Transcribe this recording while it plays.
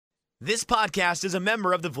This podcast is a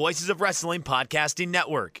member of the Voices of Wrestling Podcasting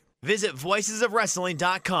Network. Visit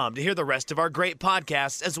voicesofwrestling.com to hear the rest of our great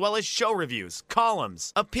podcasts, as well as show reviews,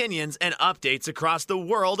 columns, opinions, and updates across the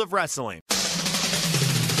world of wrestling.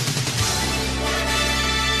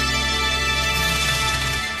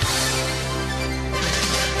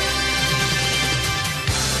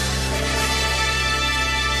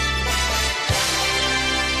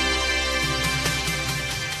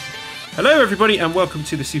 Hello everybody and welcome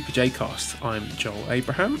to the Super J Cast. I'm Joel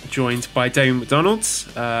Abraham, joined by Damon McDonald.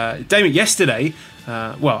 Damon, yesterday,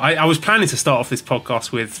 I was planning to start off this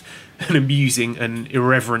podcast with an amusing and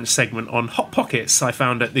irreverent segment on Hot Pockets I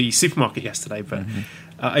found at the supermarket yesterday, but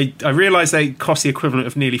I realised they cost the equivalent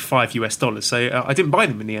of nearly $5, so I didn't buy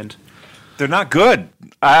them in the end. They're not good.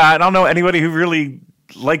 I don't know anybody who really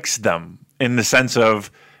likes them in the sense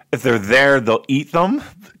of if they're there, they'll eat them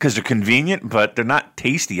because they're convenient, but they're not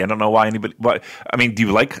tasty. I don't know why anybody. Do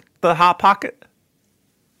you like the Hot Pocket?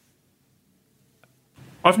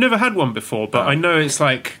 I've never had one before, but I know it's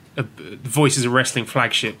like Voices of Wrestling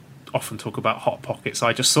flagship often talk about Hot Pockets.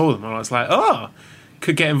 I just saw them and I was like,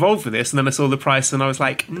 could get involved with this. And then I saw the price and I was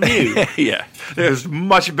like, no. Yeah, there's a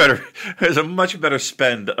much better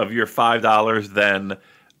spend of your $5 than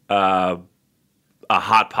a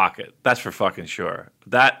Hot Pocket. That's for fucking sure.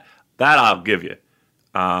 That I'll give you.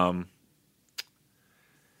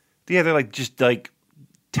 They're just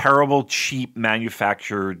terrible, cheap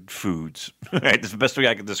manufactured foods. Right, that's the best way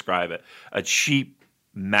I can describe it. A cheap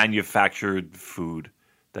manufactured food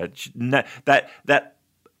that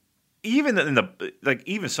even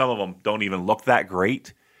even some of them don't even look that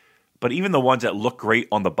great. But even the ones that look great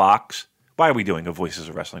on the box. Why are we doing a Voices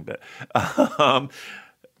of Wrestling bit?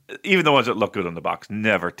 Even the ones that look good on the box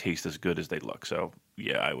never taste as good as they look. So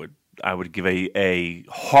yeah, I would give a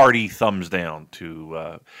hearty thumbs down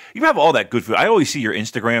to you have all that good food. I always see your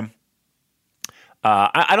Instagram.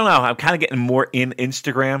 I don't know. I'm kind of getting more in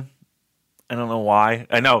Instagram. I don't know why.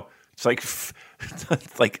 I know it's like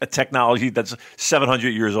like a technology that's 700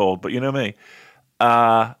 years old, but you know me.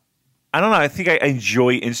 I don't know. I think I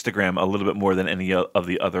enjoy Instagram a little bit more than any of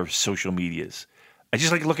the other social medias. I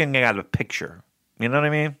just like looking at a picture. You know what I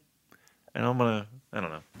mean? And I don't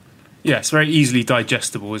know. Yeah, it's very easily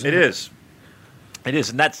digestible, isn't it? It is,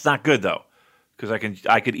 and that's not good though, because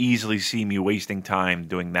I could easily see me wasting time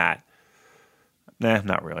doing that. Nah,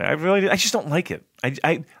 not really. I just don't like it.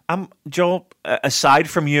 I'm Joel. Aside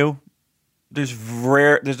from you, there's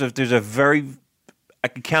a very I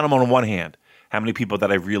can count them on one hand how many people that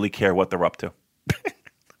I really care what they're up to. I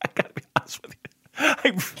gotta be honest with you.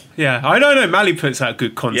 Yeah, I don't know. Mally puts out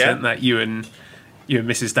good content that you and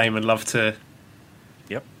Mrs. Damon love to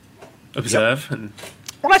observe. Yep. And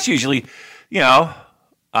well, that's usually, with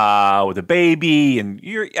a baby, and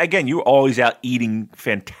you're always out eating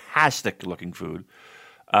fantastic looking food.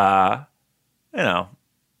 It's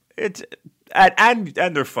and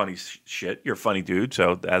they're funny shit. You're a funny dude,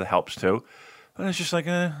 so that helps too. But it's just like,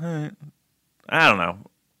 I don't know.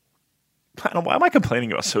 Why am I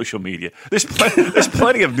complaining about social media? There's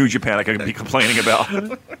plenty of New Japan I can be complaining about.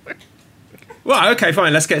 Well, okay,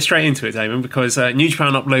 fine. Let's get straight into it, Damon, because New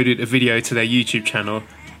Japan uploaded a video to their YouTube channel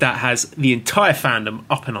that has the entire fandom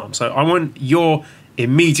up in arms. So I want your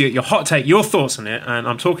hot take, your thoughts on it. And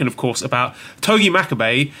I'm talking, of course, about Togi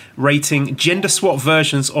Makabe rating gender swap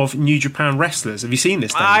versions of New Japan wrestlers. Have you seen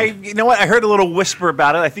this, Damon? You know what? I heard a little whisper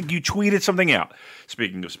about it. I think you tweeted something out.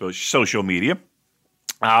 Speaking of social media,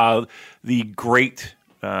 the great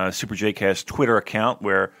Super J-Cast Twitter account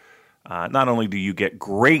where not only do you get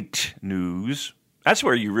great news, that's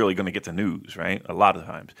where you're really going to get the news, right? A lot of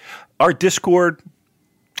times. Our Discord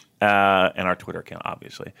and our Twitter account,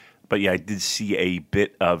 obviously. But yeah, I did see a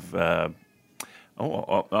bit of my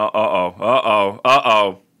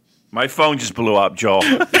phone just blew up, Joel.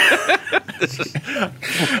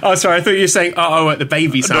 Oh, sorry. I thought you were saying at the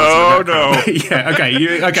baby sounds. No. Yeah, okay.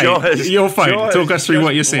 Your phone. Talk us through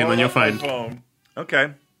what you're seeing on your phone.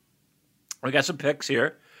 Okay. We got some picks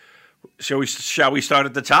here. Shall we start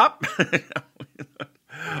at the top?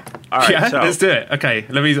 All right, yeah, let's do it. Okay,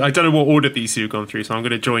 I don't know what order these two have gone through, so I'm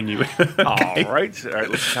going to join you. Okay. All right,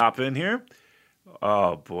 let's hop in here.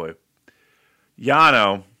 Oh boy,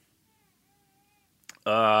 Yano.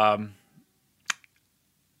 No,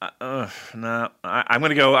 I'm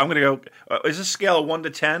gonna go. Is this scale of 1 to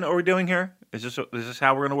 10? Are we doing here? Is this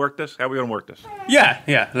how we're gonna work this? How are we gonna work this?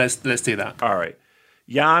 Yeah. Let's do that. All right,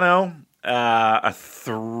 Yano, a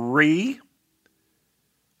 3.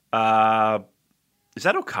 Is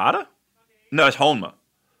that Okada? No, it's Honma.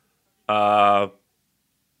 Honma's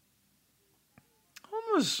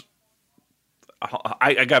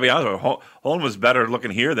I gotta be honest with you, Holm was better looking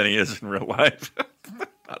here than he is in real life.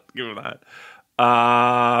 I'll give him that.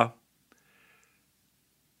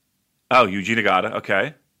 Yuji Nagata.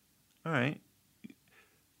 Okay, all right.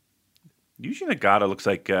 Yuji Nagata looks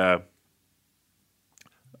like an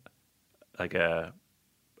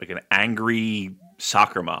angry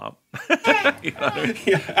soccer mom. You know what I mean?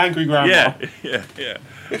 Yeah, angry grandma. Yeah.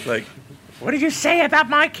 Like, what did you say about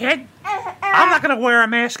my kid? I'm not gonna wear a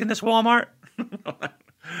mask in this Walmart.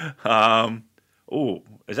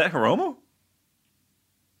 Is that Hiromu?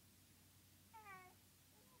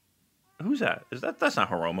 Who's that? That's not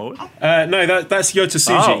Hiromu. No, that's Yota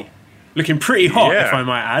Tsuji. Oh. Looking pretty hot, if I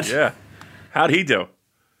might add. Yeah. How'd he do?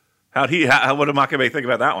 What did Makabe think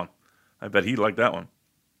about that one? I bet he liked that one.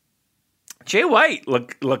 Jay White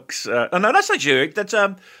looks. No, that's not Jay White. That's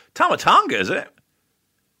Tama Tonga, is it?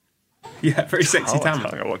 Yeah, very sexy Tama.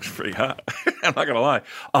 Tonga looks pretty hot. I'm not gonna lie.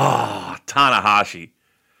 Oh, Tanahashi.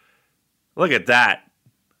 Look at that.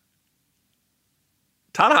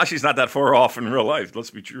 Tanahashi's not that far off in real life.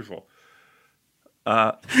 Let's be truthful.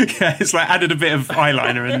 Yeah, it's like added a bit of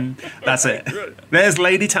eyeliner and that's it. There's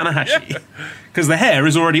Lady Tanahashi. Because the hair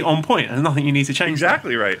is already on point and nothing you need to change.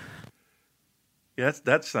 Exactly right. Yeah,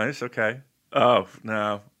 that's nice. Okay. Oh,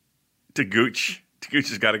 no. Taguchi's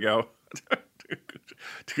got to go.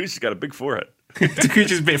 Taguchi's got a big forehead.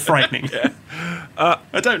 Taguchi's a bit frightening. Yeah.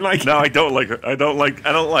 I don't like No, I don't like her. I don't like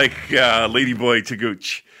Ladyboy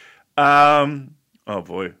Taguchi. Oh,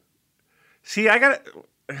 boy. See, I got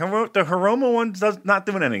the Hiromu one not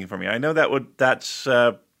doing anything for me. I know that's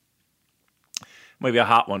maybe a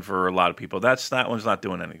hot one for a lot of people. That one's not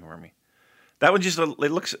doing anything for me. That one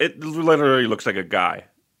it literally looks like a guy.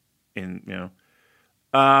 Who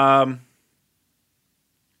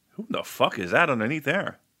the fuck is that underneath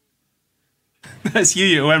there? That's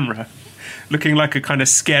Yuya Uemura, looking like a kind of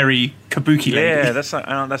scary kabuki lady. Yeah, that's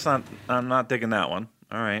not. I'm not digging that one.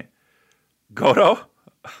 All right, Goto.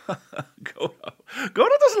 Goto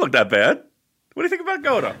doesn't look that bad. What do you think about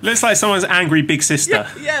Goto? Looks like someone's angry big sister.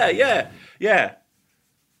 Yeah.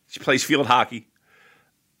 She plays field hockey.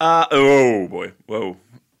 Oh boy, whoa.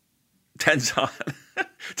 Tenzan.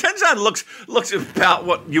 Tenzan looks about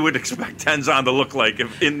what you would expect Tenzan to look like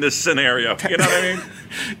in this scenario. You know what I mean?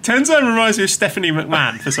 Tenzan reminds me of Stephanie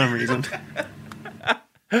McMahon for some reason.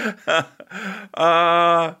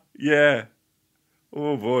 Yeah.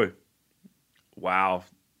 Oh boy. Wow.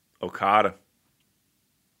 Okada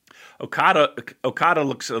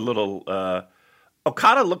looks a little.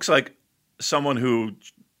 Okada looks like someone who,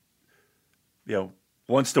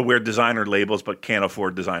 wants to wear designer labels but can't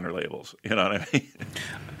afford designer labels. You know what I mean?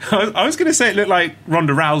 I was going to say it looked like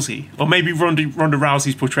Ronda Rousey, or maybe Ronda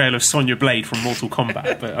Rousey's portrayal of Sonya Blade from Mortal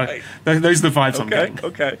Kombat. But those are the vibes I'm getting.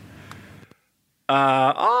 Okay.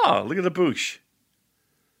 Look at the Boosh.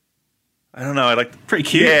 I don't know. I like pretty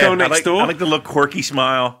cute. Girl next door. I like the little quirky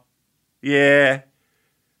smile. Yeah,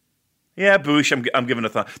 Boosh. I'm giving a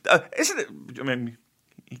thumb. Isn't it? I mean,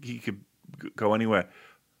 he could go anywhere.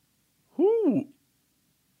 Who?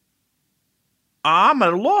 I'm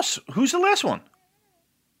at a loss. Who's the last one?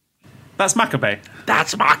 That's Makabe.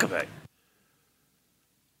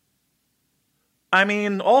 I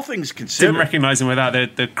mean, all things considered, didn't recognize him without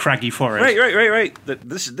the craggy forehead. Right.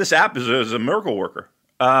 This app is a miracle worker.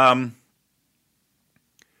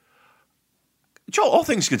 Joel, all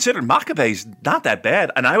things considered, Makabe's not that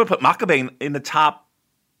bad, and I would put Makabe in the top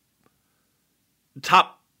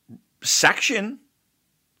section,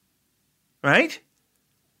 right?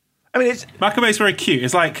 I mean, Makabe's very cute.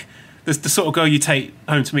 It's like the sort of girl you take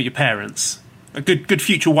home to meet your parents. A good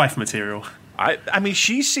future wife material. I mean,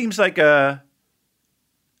 she seems like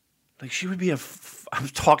she would be I'm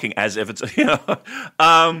talking as if it's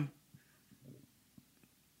Nah,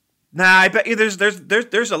 I bet you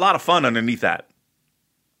there's a lot of fun underneath that.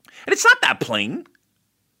 And it's not that plain.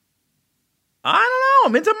 I don't know.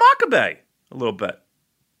 I'm into Makabe a little bit.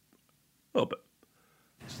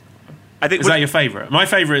 I think. Is that your favorite? My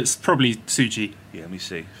favorite is probably Tsuji. Yeah, let me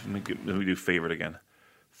see. Let me do favorite again.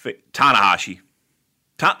 Tanahashi.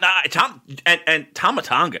 And Tama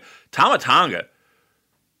Tonga. Tama Tonga.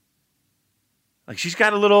 Like, she's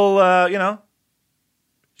got a little,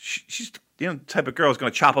 she's the type of girl who's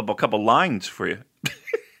going to chop up a couple lines for you.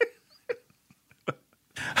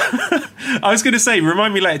 I was going to say,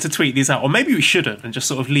 remind me later to tweet these out, or maybe we shouldn't and just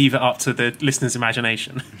sort of leave it up to the listener's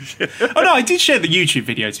imagination. Oh no, I did share the YouTube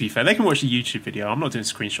video, to be fair. They can watch the YouTube video. I'm not doing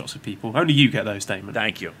screenshots of people. Only you get those, Damon.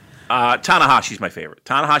 Thank you. Tanahashi's my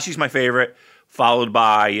favorite. Followed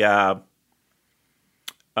by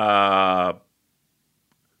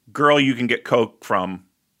girl you can get coke from,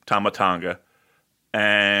 Tama Tonga.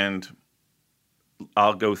 And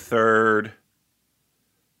I'll go third.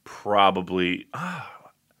 Probably. I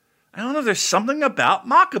don't know. There's something about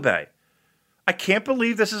Makabe. I can't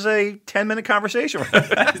believe this is a 10-minute conversation. Is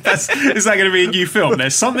that going to be a new film?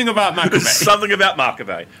 There's something about Makabe. Something about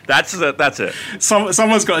Makabe. That's it.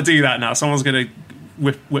 Someone's got to do that now. Someone's going to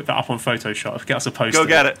whip that up on Photoshop. Get us a poster.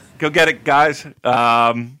 Go get it, guys.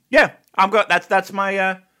 Yeah, I'm good. That's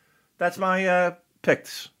my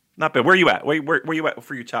picks. Not bad. Where are you at? Where you at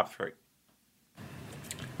for your top three?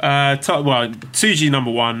 Tsuji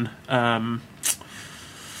number one.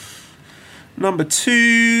 Number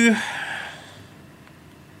two,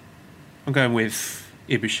 I'm going with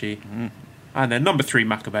Ibushi. And then number three,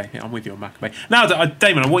 Makabe. Yeah, I'm with you on Makabe. Now,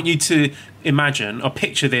 Damon, I want you to imagine or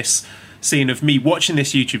picture this scene of me watching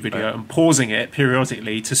this YouTube video and pausing it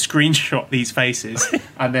periodically to screenshot these faces,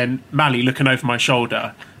 and then Mally looking over my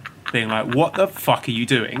shoulder, being like, "What the fuck are you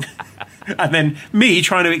doing?" And then me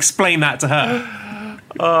trying to explain that to her.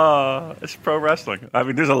 It's pro wrestling. I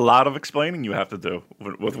mean, there's a lot of explaining you have to do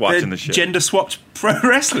with watching the shit. Gender swapped pro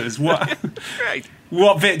wrestlers. What? Right.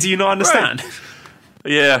 What bit do you not understand? Right.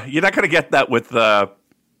 Yeah, you're not going to get that with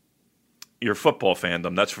your football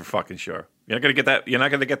fandom. That's for fucking sure. You're not going to get that. You're not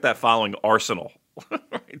going to get that following Arsenal.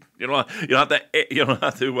 Right? You don't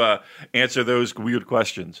have to answer those weird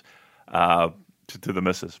questions to the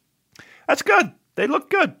missus. That's good. They look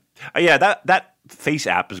good. Yeah, that face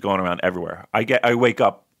app is going around everywhere. I wake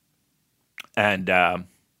up and our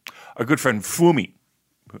good friend Fumi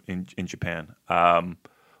in Japan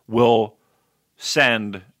will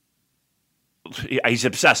send. He's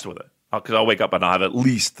obsessed with it because I'll wake up and I'll have at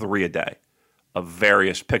least 3 a day of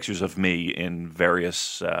various pictures of me in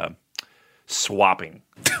various swapping.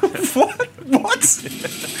 What?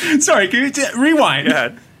 Sorry, can you rewind?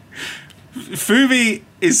 Yeah. Fumi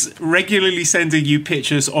is regularly sending you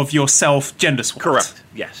pictures of yourself gender swapped. Correct.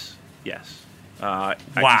 Yes. Wow.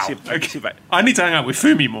 I need to hang out with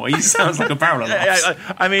Fumi more. He sounds like a barrel of laughs.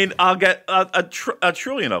 I mean, I'll get a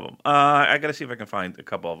trillion of them. I got to see if I can find a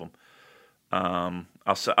couple of them.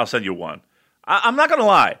 I'll send you one. I'm not gonna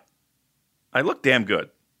lie. I look damn good.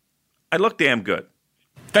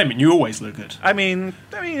 Damon, you always look good. I mean,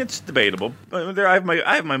 it's debatable.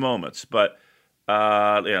 I have my moments, but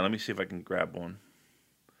yeah. Let me see if I can grab one.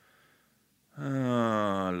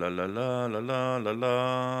 La la la la la la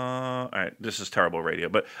la. All right, this is terrible radio,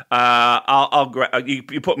 but I'll grab. You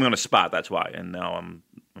put me on a spot. That's why, and now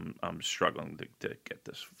I'm struggling to get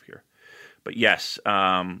this here. But yes.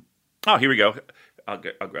 Oh, here we go. I'll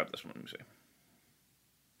grab this one. Let me see.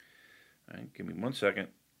 All right, give me 1 second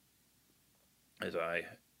as I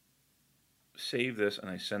save this and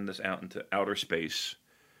I send this out into outer space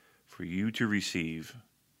for you to receive.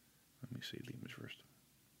 Let me save the image first.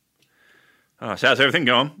 So how's everything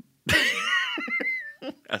going?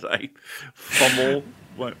 As I fumble.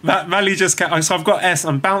 Mally just so I've got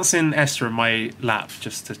I'm bouncing Esther in my lap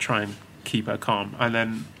just to try and keep her calm, and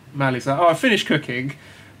then Mally's like, "Oh, I finished cooking."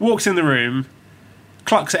 Walks in the room,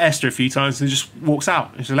 clucks at Esther a few times, and just walks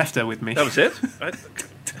out. And she left her with me. That was it?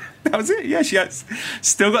 That was it. Yeah, she has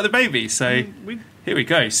still got the baby. So here we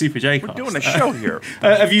go. Super J-Cast. We're doing a show here.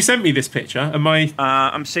 Have you sent me this picture? Am I?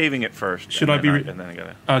 I'm saving it first. Should I be? And then I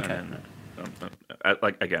gotta. Okay.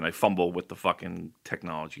 Again, I fumble with the fucking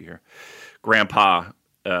technology here. Grandpa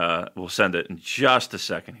will send it in just a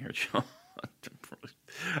second here, Joe.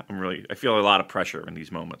 I feel a lot of pressure in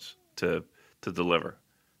these moments to deliver.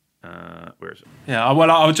 Where is it? Yeah,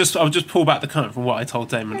 well, I'll just pull back the curtain from what I told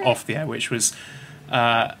Damon off the air, which was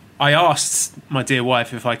I asked my dear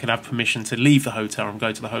wife if I could have permission to leave the hotel and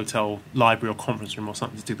go to the hotel library or conference room or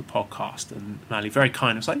something to do the podcast, and Mally very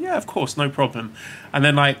kind was like, yeah, of course, no problem. And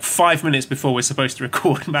then like 5 minutes before we're supposed to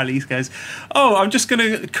record, Mally goes, oh, I'm just going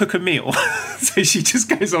to cook a meal. So she just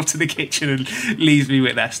goes off to the kitchen and leaves me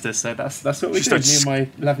with Esther. So that's what we do, me and my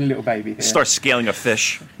lovely little baby here. Start scaling a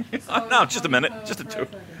fish. No, just a minute, just a two.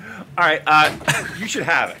 All right, you should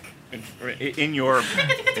have it in your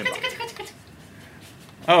inbox.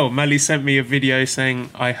 Oh, Mally sent me a video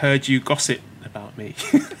saying, I heard you gossip about me.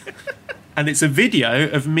 And it's a video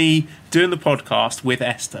of me doing the podcast with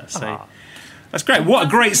Esther. So that's great. What a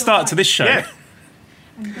great start to this show. Yeah.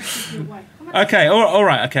 Okay, all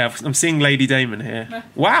right. Okay, I'm seeing Lady Damon here.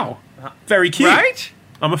 Wow. Very cute. Right?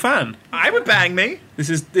 I'm a fan. I would bang me.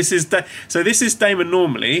 This is Damon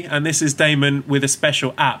normally, and this is Damon with a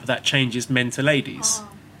special app that changes men to ladies.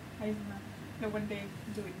 No one day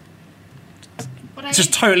do it.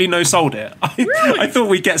 Just totally no-sold it. Really? I thought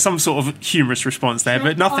we'd get some sort of humorous response there,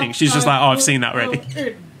 but nothing. She's just like, oh, I've seen that already.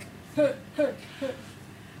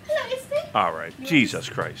 All right. Jesus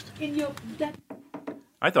Christ. In your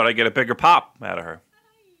I thought I'd get a bigger pop out of her.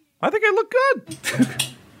 I think I look good.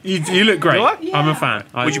 You look great. Do I? I'm a fan.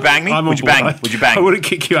 Would you bang me? I'm on Would you board. bang me? Would you bang I me? wouldn't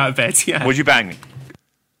kick you out of bed. Yeah. Would you bang me?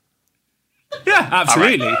 Yeah,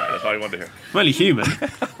 absolutely. All right. That's all I wanted to hear. I'm only human.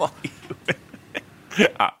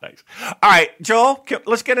 Thanks. All right, Joel,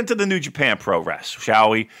 let's get into the New Japan Pro Wrest, shall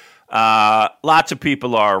we? Lots of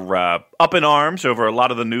people are up in arms over a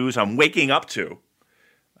lot of the news I'm waking up to.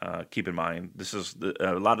 Keep in mind, this is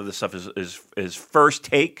a lot of this stuff is first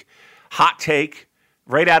take, hot take,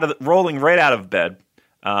 rolling right out of bed,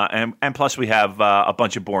 and plus we have a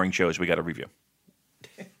bunch of boring shows we got to review.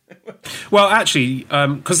 Well, actually,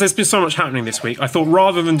 because there's been so much happening this week, I thought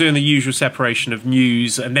rather than doing the usual separation of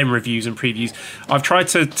news and then reviews and previews, I've tried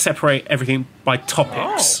to separate everything by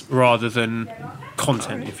topics rather than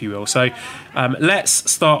content, if you will. So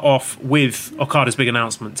let's start off with Okada's big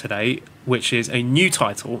announcement today, which is a new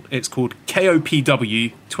title. It's called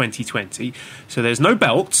KOPW 2020. So there's no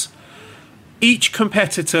belts. Each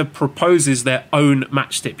competitor proposes their own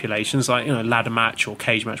match stipulations, like ladder match or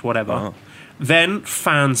cage match, whatever. Uh-huh. Then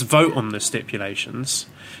fans vote on the stipulations.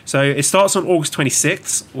 So it starts on August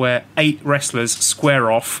 26th, where 8 wrestlers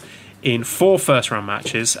square off in 4 first-round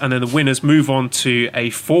matches, and then the winners move on to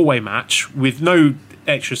a 4-way match with no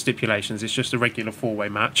extra stipulations. It's just a regular 4-way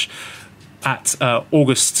match at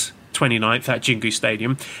August 29th at Jingu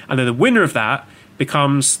Stadium. And then the winner of that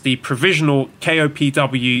becomes the provisional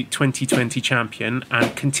KOPW 2020 champion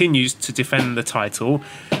and continues to defend the title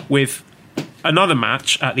with another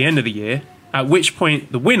match at the end of the year, at which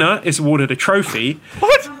point the winner is awarded a trophy,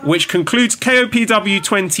 which concludes KOPW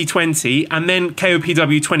 2020, and then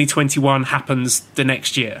KOPW 2021 happens the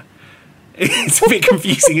next year. It's a bit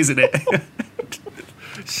confusing, isn't it?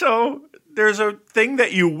 So there's a thing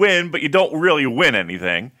that you win, but you don't really win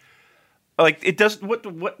anything. Like it does.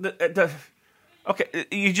 Okay,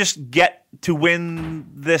 you just get to win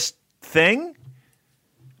this thing,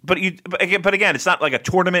 but again, it's not like a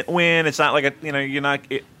tournament win. It's not like you're not.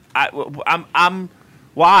 I'm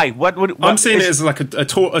why? What I'm seeing it as like a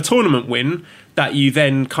tournament win that you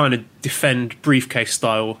then kind of defend briefcase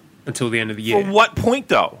style until the end of the year. For what point,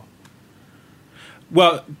 though?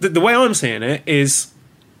 Well, the way I'm seeing it is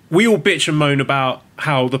we all bitch and moan about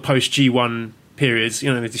how the post G1 periods,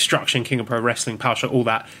 the Destruction, King of Pro Wrestling, Power Shot, all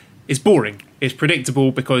that is boring. It's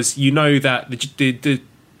predictable because you know that the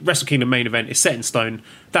Wrestle Kingdom main event is set in stone.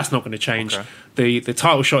 That's not going to change. Okay. The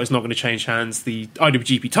title shot is not going to change hands. The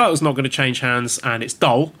IWGP title is not going to change hands, and it's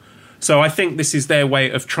dull. So I think this is their way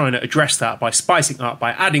of trying to address that by spicing up,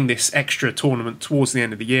 by adding this extra tournament towards the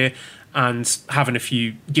end of the year and having a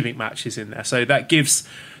few gimmick matches in there. So that gives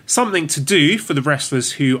something to do for the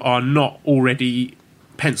wrestlers who are not already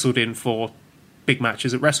penciled in for big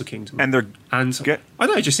matches at Wrestle Kingdom. And I don't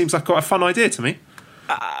know, it just seems like quite a fun idea to me.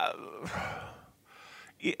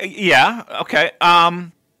 Yeah, okay.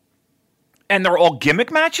 And they're all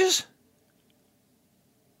gimmick matches?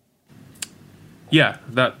 Yeah,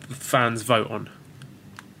 that fans vote on.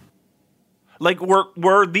 Like,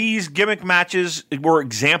 were these gimmick matches, were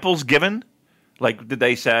examples given? Like, did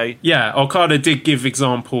they say... Yeah, Okada did give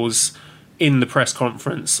examples in the press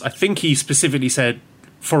conference. I think he specifically said,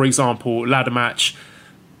 for example, ladder match,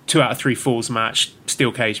 2 out of 3 falls match,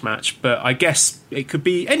 steel cage match, but I guess it could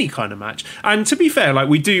be any kind of match. And to be fair, like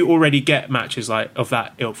we do already get matches like of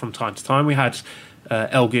that ilk from time to time. We had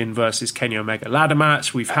Elgin versus Kenny Omega ladder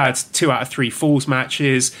match. We've had 2 out of 3 falls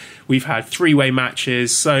matches. We've had 3-way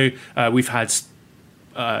matches. So we've had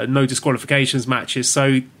no disqualifications matches.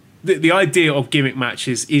 So the idea of gimmick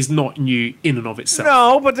matches is not new in and of itself.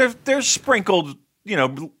 No, but they're sprinkled,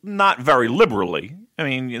 not very liberally. I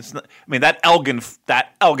mean, it's not, that Elgin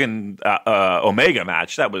Omega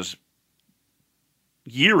match, that was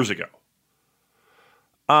years ago.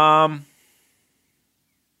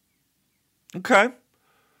 Okay.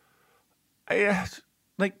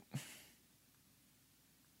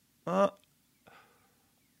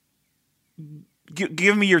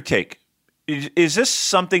 Give me your take. Is this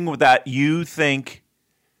something that you think?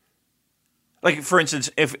 Like, for instance,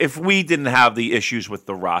 if we didn't have the issues with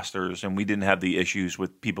the rosters and we didn't have the issues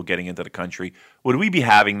with people getting into the country, would we be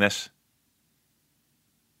having this?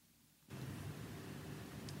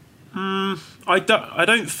 I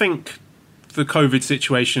don't think the COVID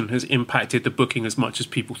situation has impacted the booking as much as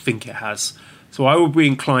people think it has. So I would be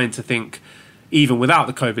inclined to think, even without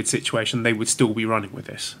the COVID situation, they would still be running with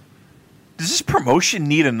this. Does this promotion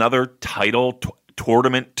need another title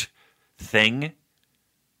tournament thing?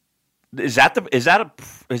 Is that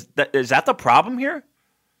the problem here?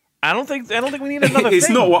 I don't think we need another It's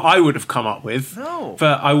thing. not what I would have come up with. No.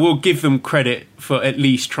 But I will give them credit for at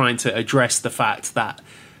least trying to address the fact that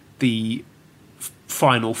the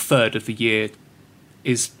final third of the year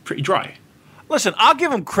is pretty dry. Listen, I'll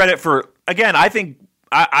give him credit for, again, I think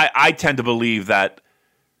I tend to believe that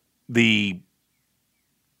the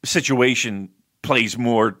situation plays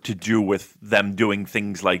more to do with them doing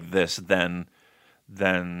things like this than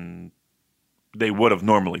they would have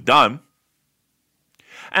normally done.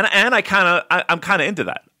 And I'm kind of into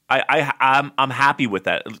that. I'm happy with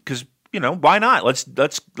that because, why not? Let's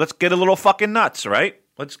get a little fucking nuts, right?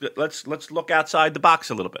 Let's look outside the box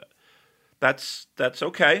a little bit. That's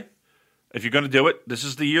okay. If you're going to do it, this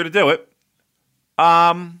is the year to do it.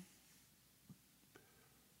 I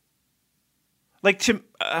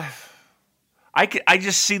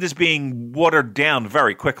just see this being watered down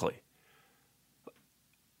very quickly.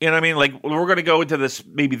 You know what I mean? Like, we're going to go into this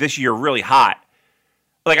maybe this year really hot.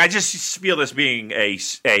 Like, I just feel this being a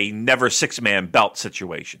never 6-man belt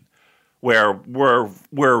situation where we're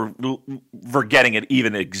forgetting it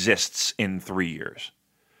even exists in 3 years.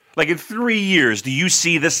 Like, in 3 years, do you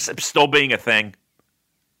see this still being a thing?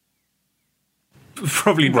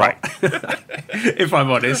 Probably not. Right. If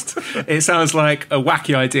I'm honest. It sounds like a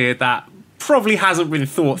wacky idea that probably hasn't been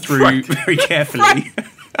thought through very carefully.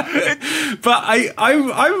 But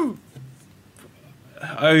I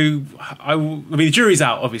mean, the jury's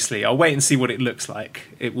out, obviously. I'll wait and see what it looks like.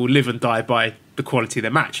 It will live and die by the quality of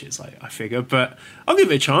their matches, I figure. But I'll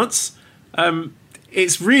give it a chance.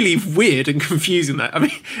 It's really weird and confusing. That, I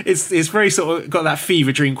mean, it's very sort of got that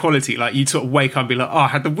fever dream quality. Like, you'd sort of wake up and be like, I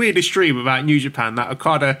had the weirdest dream about New Japan that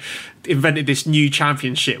Okada invented this new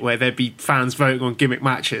championship where there'd be fans voting on gimmick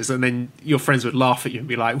matches, and then your friends would laugh at you and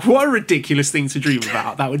be like, what a ridiculous thing to dream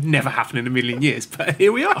about. That would never happen in a million years. But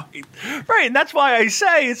here we are. Right, and that's why I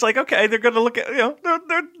say it's like, okay, they're going to look at,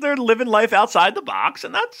 they're living life outside the box,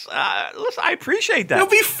 and that's, listen, I appreciate that. It'll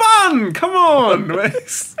be fun. Come on.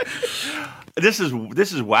 This is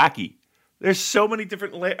wacky. There's so many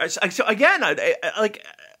different layers. So again, like,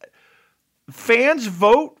 fans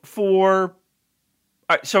vote for.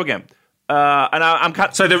 All right, so again, and I'm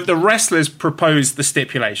kind. So the wrestlers propose the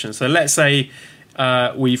stipulation. So let's say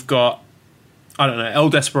we've got, I don't know, El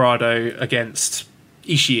Desperado against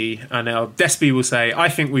Ishii, and Despy will say, I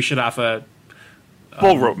think we should have a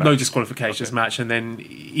bull rope match. No disqualifications match, and then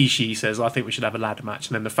Ishii says, I think we should have a ladder match,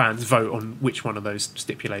 and then the fans vote on which one of those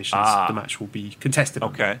stipulations the match will be contested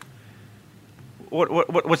on. Okay.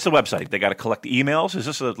 What's the website? They got to collect emails? Is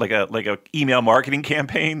this like a email marketing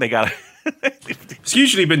campaign? They got to. It's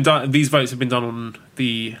usually been done. These votes have been done on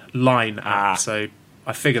the Line app, so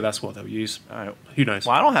I figure that's what they'll use. Who knows?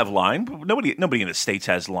 Well, I don't have Line. Nobody in the States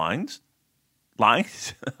has lines.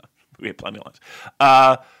 Lines? We have plenty of lines.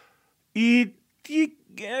 We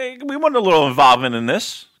want a little involvement in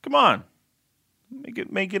this. Come on,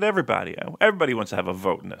 make it everybody. Everybody wants to have a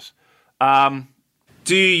vote in this.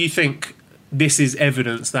 Do you think this is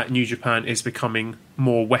evidence that New Japan is becoming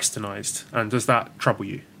more westernized, and does that trouble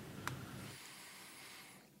you?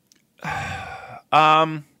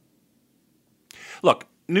 Look,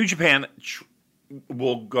 New Japan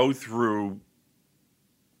will go through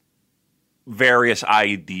various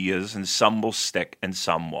ideas, and some will stick and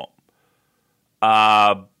some won't.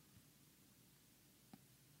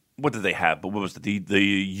 What did they have? But what was the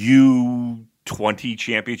U20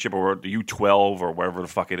 championship, or the U12, or whatever the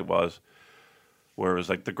fuck it was, where it was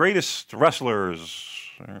like the greatest wrestlers,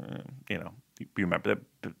 you remember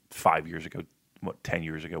that 5 years ago, 10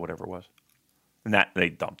 years ago, whatever it was. And that they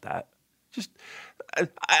dumped that. Just,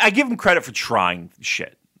 I give them credit for trying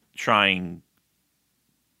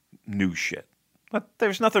new shit. But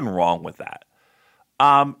there's nothing wrong with that.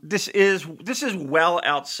 This is well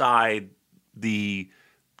outside the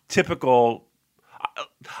typical.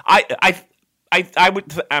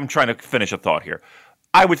 I'm trying to finish a thought here.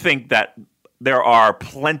 I would think that there are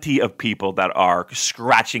plenty of people that are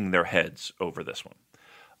scratching their heads over this one.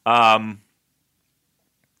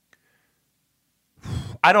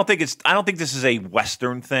 I don't think this is a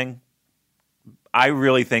Western thing. I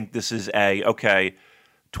really think this is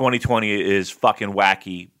 2020 is fucking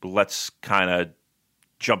wacky. Let's kind of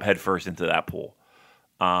jump headfirst into that pool.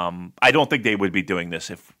 I don't think they would be doing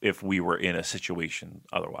this if we were in a situation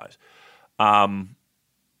otherwise.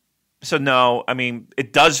 So no, I mean,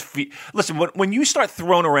 it does feel. Listen, when you start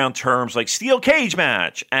throwing around terms like steel cage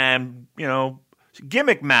match and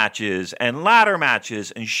gimmick matches and ladder matches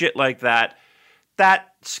and shit like that,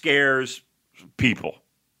 that scares people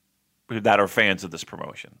that are fans of this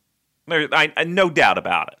promotion. I no doubt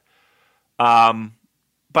about it.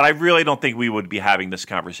 But I really don't think we would be having this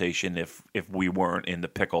conversation if we weren't in the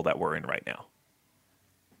pickle that we're in right now.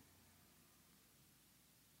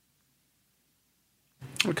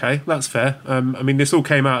 Okay, that's fair. I mean, this all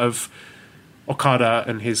came out of Okada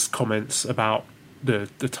and his comments about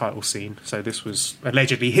the title scene. So this was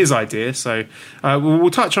allegedly his idea. So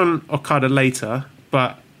we'll touch on Okada later.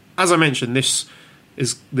 But as I mentioned, this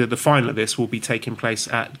is the final of this will be taking place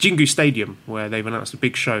at Jingu Stadium, where they've announced a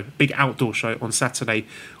big outdoor show on Saturday,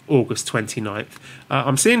 August 29th.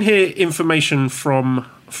 I'm seeing here information from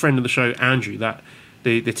a friend of the show, Andrew, that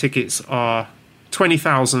the tickets are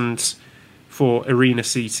 20,000 for arena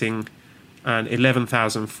seating and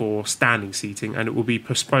 11,000 for standing seating, and it will be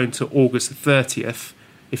postponed to August 30th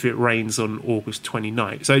if it rains on August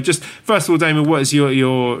 29th. So just, first of all, Damon, what is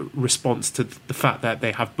your response to the fact that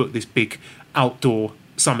they have booked this big outdoor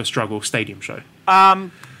Summer Struggle stadium show? I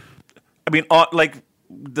mean, like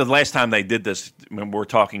the last time they did this, when we're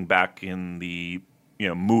talking back in the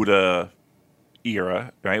Muda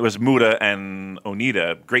era, right? It was Muda and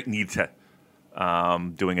Onita, Great Nita,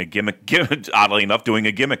 doing a gimmick, oddly enough, doing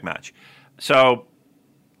a gimmick match. So,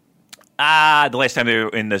 the last time they were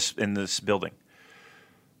in this building,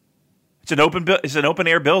 it's an open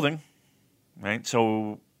air building, right?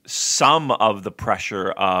 So some of the pressure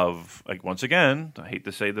of, like, once again, I hate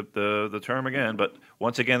to say the term again, but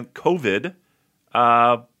once again, COVID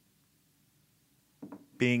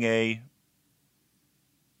being a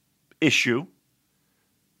issue,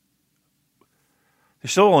 they're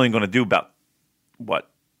still only going to do about, what,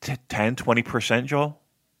 10, 20%, Joel,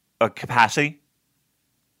 capacity?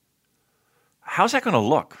 How's that going to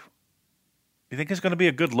look? You think it's going to be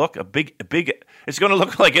a good look? A big. It's going to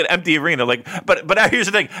look like an empty arena. But here's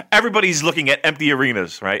the thing: everybody's looking at empty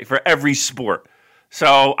arenas, right, for every sport.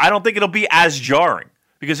 So I don't think it'll be as jarring,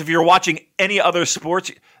 because if you're watching any other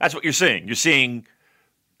sports, that's what you're seeing. You're seeing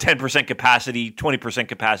 10% capacity, 20%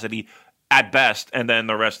 capacity at best, and then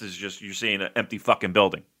the rest is just you're seeing an empty fucking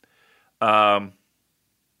building.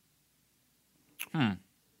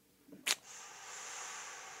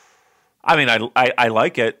 I mean, I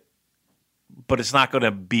like it, but it's not going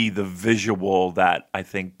to be the visual that I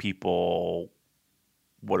think people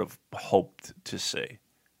would have hoped to see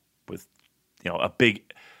with, a big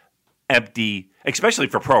empty, especially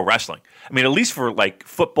for pro wrestling. I mean, at least for like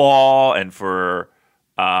football and for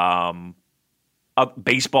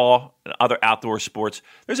baseball and other outdoor sports,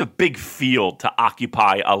 there's a big field to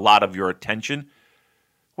occupy a lot of your attention.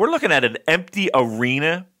 We're looking at an empty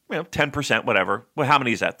arena, 10%, whatever. Well, how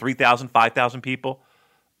many is that? 3,000, 5,000 people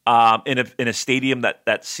in a stadium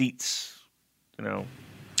that seats,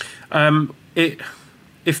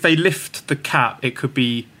 If they lift the cap, it could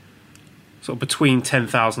be sort of between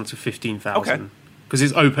 10,000 to 15,000. Okay. Because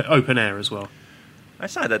it's open air as well.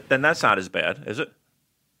 That's not as bad, is it?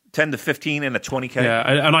 10 to 15 in a 20K? Yeah,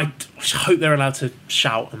 and I hope they're allowed to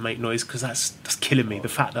shout and make noise, because that's killing me. The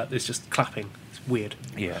fact that it's just clapping. It's weird.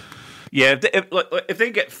 Yeah. Yeah, if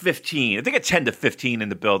they get 15, if they get 10 to 15 in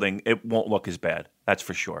the building, it won't look as bad. That's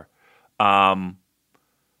for sure. But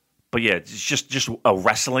yeah, it's just a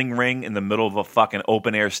wrestling ring in the middle of a fucking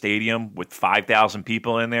open air stadium with 5,000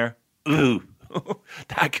 people in there. Ooh,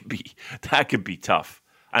 that could be tough.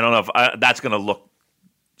 I don't know if that's going to look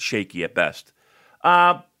shaky at best.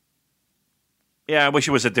 Yeah, I wish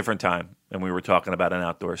it was a different time and we were talking about an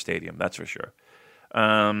outdoor stadium. That's for sure.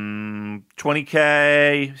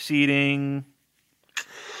 20K seating.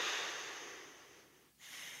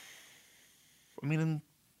 I mean,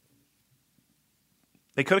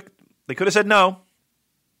 they could have said no,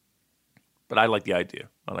 but I like the idea.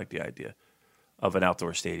 I like the idea of an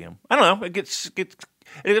outdoor stadium. I don't know.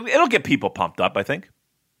 It'll get people pumped up, I think.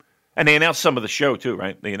 And they announced some of the show too,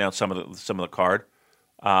 right? They announced some of the card.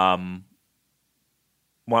 Why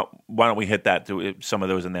don't we hit that to some of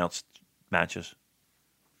those announced matches?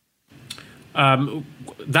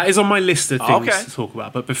 That is on my list of things to talk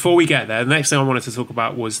about. But before we get there, the next thing I wanted to talk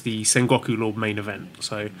about was the Sengoku Lord main event.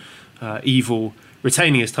 So Evil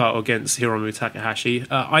retaining his title against Hiromu Takahashi.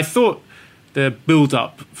 I thought the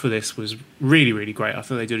build-up for this was really, really great. I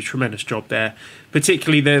thought they did a tremendous job there.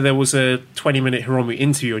 Particularly there was a 20-minute Hiromu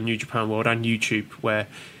interview on New Japan World and YouTube where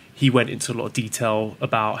he went into a lot of detail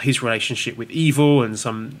about his relationship with Evil and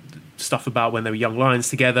some stuff about when they were young lions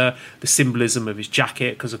together, the symbolism of his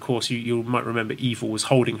jacket, because of course you might remember Evil was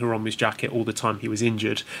holding Hiromu's jacket all the time he was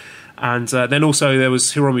injured. And then also there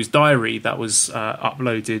was Hiromu's diary that was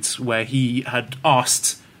uploaded where he had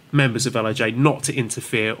asked members of LIJ not to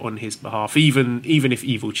interfere on his behalf, even if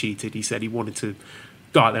Evil cheated. He said he wanted to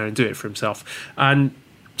go out there and do it for himself. And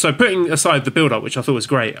so putting aside the build-up, which I thought was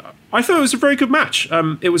great, I thought it was a very good match.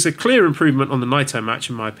 It was a clear improvement on the Naito match,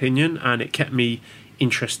 in my opinion, and it kept me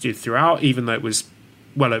interested throughout, even though it was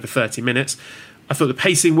well over 30 minutes. I thought the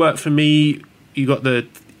pacing worked for me. You got the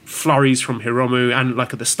flurries from Hiromu, and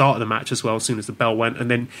like at the start of the match as well, as soon as the bell went,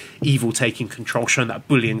 and then Evil taking control, showing that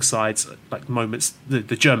bullying side, like moments, the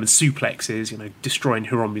German suplexes, destroying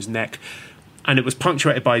Hiromu's neck. And it was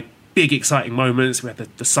punctuated by big, exciting moments. We had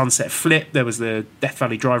the sunset flip, there was the Death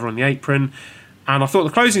Valley driver on the apron. And I thought the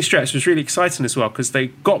closing stretch was really exciting as well, because they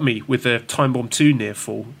got me with the Time Bomb 2 near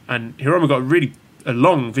fall, and Hiromu got a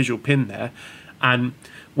long visual pin there. And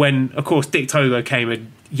when, of course, Dick Togo came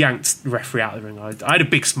and yanked the referee out of the ring, I had a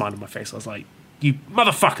big smile on my face. I was like, you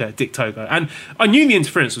motherfucker, Dick Togo. And I knew the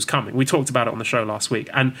interference was coming. We talked about it on the show last week.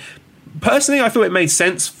 And personally, I thought it made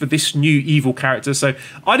sense for this new Evil character, so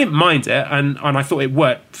I didn't mind it, and I thought it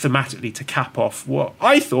worked thematically to cap off what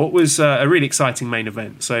I thought was a really exciting main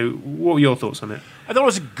event. So what were your thoughts on it? I thought it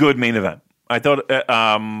was a good main event. I thought,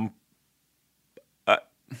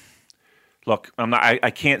 look,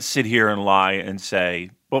 I can't sit here and lie and say,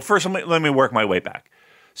 well, first let me work my way back.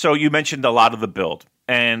 So you mentioned a lot of the build,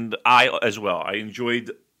 and I as well. I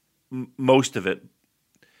enjoyed most of it.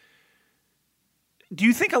 Do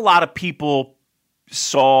you think a lot of people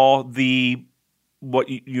saw what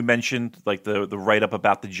you mentioned, like the write-up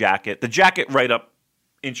about the jacket? The jacket write-up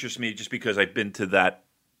interests me just because I've been to that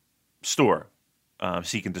store,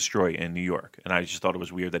 Seek and Destroy in New York, and I just thought it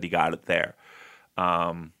was weird that he got it there.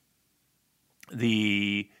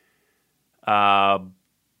 The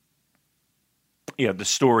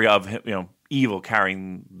story of him, Evil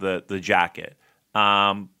carrying the jacket.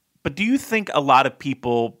 But do you think a lot of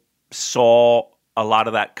people saw a lot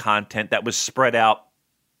of that content that was spread out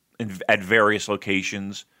at various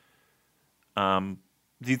locations? Do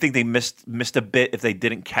you think they missed a bit if they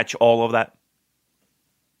didn't catch all of that?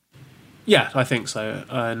 Yeah, I think so.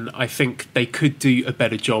 And I think they could do a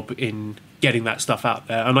better job in getting that stuff out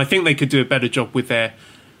there. And I think they could do a better job with their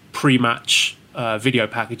pre-match video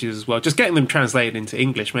packages as well. Just getting them translated into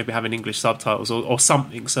English, maybe having English subtitles or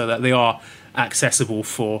something, so that they are accessible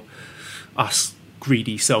for us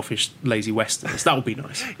greedy, selfish, lazy Westerners. That would be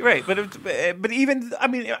nice. Right, but even,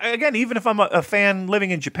 again, even if I'm a fan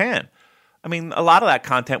living in Japan, a lot of that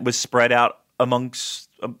content was spread out amongst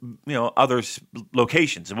other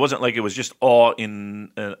locations. It wasn't like it was just all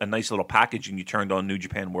in a nice little package and you turned on New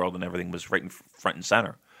Japan World and everything was right in front and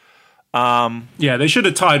center. Yeah, they should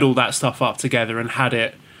have tied all that stuff up together and had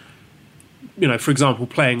it, for example,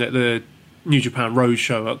 playing at the New Japan Road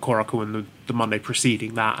show at Korakuen and the Monday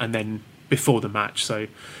preceding that, and then before the match. So,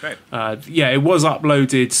 right. It was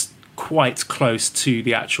uploaded quite close to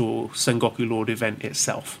the actual Sengoku Lord event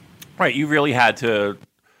itself. Right, you really had to.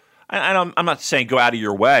 I'm not saying go out of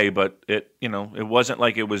your way, but it wasn't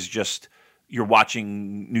like it was just you're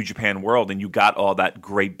watching New Japan World and you got all that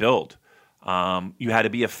great build. You had to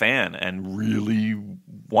be a fan and really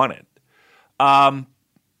want it. The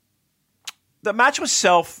match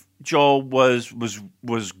itself, Joel, was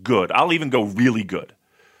good. I'll even go really good.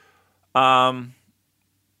 Aside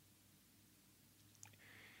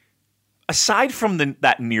from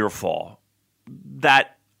that near fall,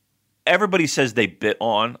 that everybody says they bit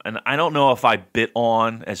on, and I don't know if I bit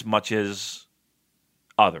on as much as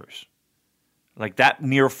others. Like that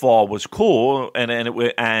near fall was cool,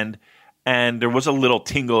 and there was a little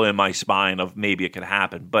tingle in my spine of maybe it could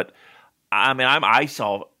happen. But I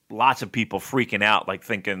saw lots of people freaking out, like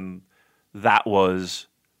thinking that was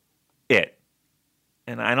it.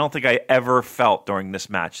 And I don't think I ever felt during this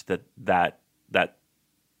match that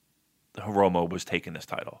Hiromu was taking this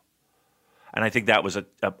title. And I think that was a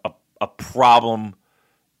problem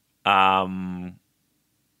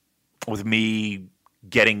with me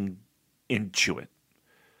getting into it.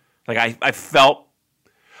 Like I felt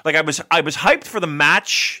like I was hyped for the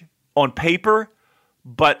match on paper,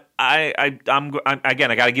 but I'm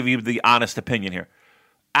again, I got to give you the honest opinion here.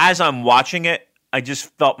 As I'm watching it, I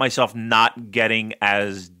just felt myself not getting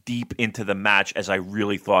as deep into the match as I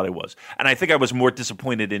really thought I was. And I think I was more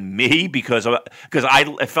disappointed in me because I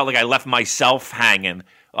felt like I left myself hanging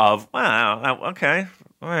of, wow, okay,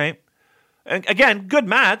 all right. And again, good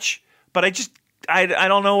match, but I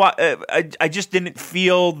don't know why, I just didn't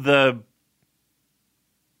feel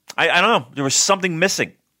I don't know, there was something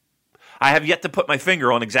missing. I have yet to put my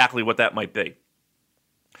finger on exactly what that might be.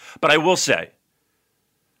 But I will say,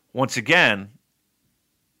 once again,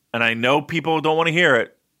 and I know people don't want to hear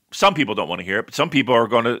it. Some people don't want to hear it, but some people are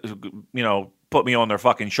going to, put me on their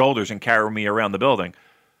fucking shoulders and carry me around the building.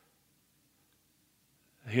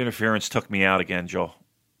 The interference took me out again, Joel.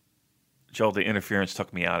 Joel, the interference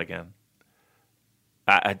took me out again.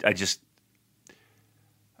 I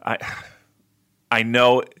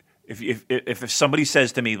know if somebody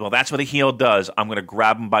says to me, well, that's what a heel does, I'm going to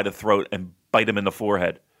grab him by the throat and bite him in the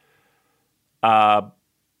forehead.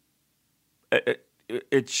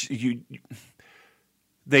 it's you.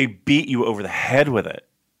 They beat you over the head with it,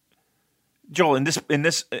 Joel. In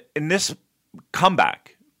this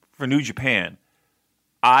comeback for New Japan,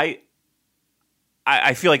 I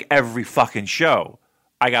feel like every fucking show,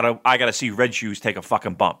 I gotta see Red Shoes take a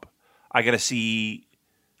fucking bump. I gotta see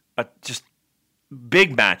just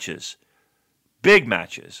big matches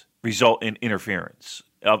result in interference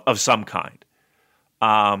of some kind.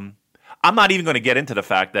 I'm not even going to get into the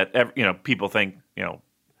fact that people think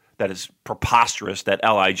that it's preposterous that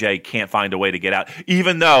LIJ can't find a way to get out,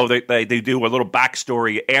 even though they do a little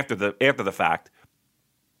backstory after the fact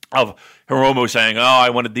of Hiromu saying, "Oh, I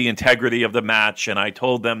wanted the integrity of the match, and I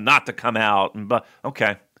told them not to come out." But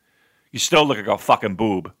okay, you still look like a fucking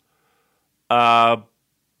boob.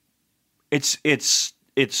 It's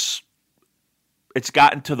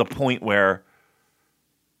gotten to the point where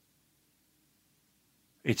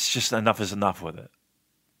it's just enough is enough with it.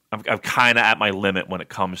 I'm kind of at my limit when it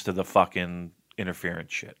comes to the fucking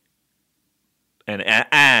interference shit, and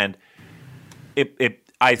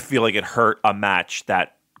I feel like it hurt a match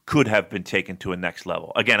that could have been taken to a next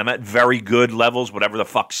level. Again, I'm at very good levels, whatever the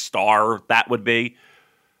fuck star that would be.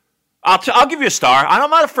 I'll give you a star. I'm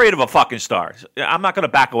not afraid of a fucking star. I'm not going to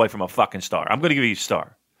back away from a fucking star. I'm going to give you a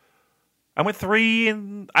star. I went 3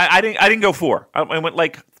 and I didn't go 4. I went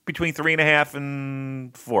like between 3.5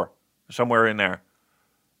 and 4, somewhere in there.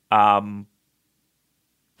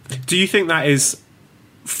 Do you think that is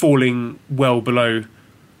falling well below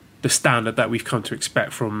the standard that we've come to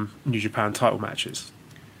expect from New Japan title matches?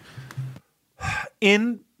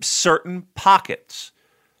 In certain pockets.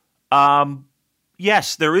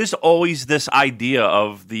 Yes, there is always this idea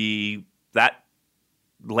of that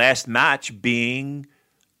last match being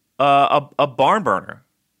a barn burner,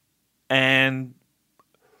 and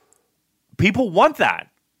people want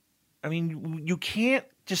that. I mean, you can't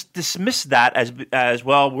just dismiss that as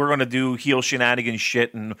well. We're going to do heel shenanigans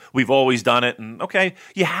shit, and we've always done it. And okay,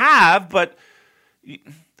 you have, but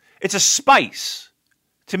it's a spice.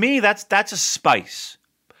 To me, that's a spice,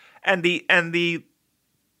 and the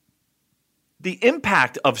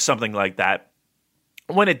impact of something like that,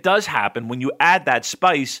 when it does happen, when you add that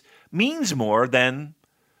spice, means more than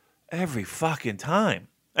every fucking time.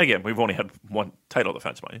 Again, we've only had one title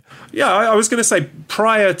defense, mind you. Yeah, I was going to say,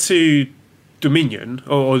 prior to Dominion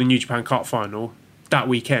or the New Japan Cup final that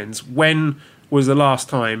weekend, when was the last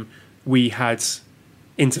time we had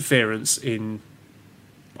interference in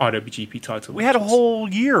IWGP title? We had a whole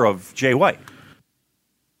year of Jay White.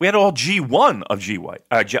 We had a whole G1 of Jay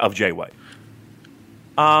White.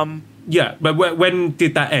 Yeah, but when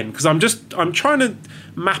did that end? Because I'm trying to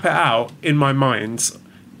map it out in my mind.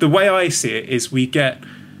 The way I see it is we get,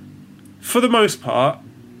 for the most part,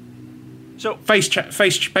 so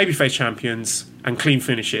babyface champions and clean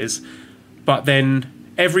finishes, but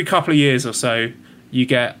then every couple of years or so you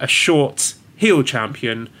get a short heel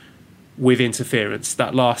champion with interference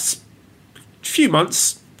that lasts a few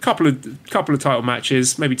months, couple of title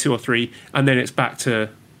matches, maybe 2 or 3, and then it's back to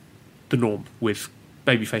the norm with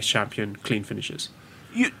babyface champion, clean finishes.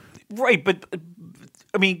 Right, but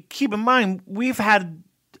I mean, keep in mind, we've had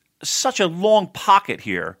such a long pocket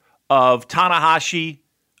here of Tanahashi,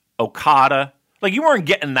 Okada. Like, you weren't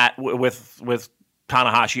getting that with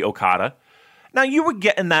Tanahashi, Okada. Now, you were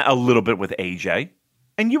getting that a little bit with AJ,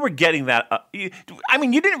 and you were getting that. You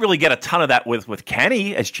didn't really get a ton of that with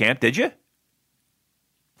Kenny as champ, did you?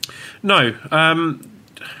 No.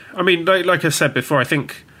 Like I said before, I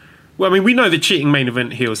think. Well, we know the cheating main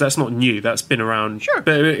event heels. That's not new. That's been around. Sure.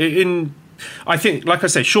 But I think, like I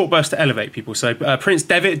say, short burst to elevate people. So Prince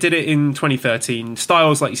Devitt did it in 2013.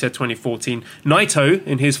 Styles, like you said, 2014. Naito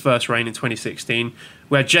in his first reign in 2016.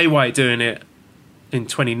 We had Jay White doing it in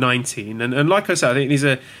 2019. And like I said, I think these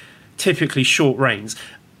are typically short reigns.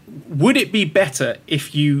 Would it be better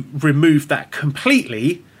if you removed that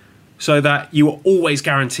completely so that you were always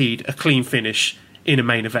guaranteed a clean finish in a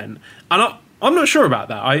main event? And I'm not sure about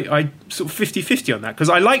that. I sort of 50-50 on that, because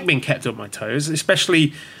I like being kept on my toes,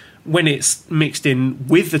 especially when it's mixed in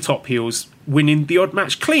with the top heels winning the odd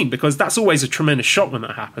match clean, because that's always a tremendous shock when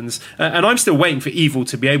that happens. And I'm still waiting for Evil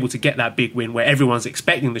to be able to get that big win where everyone's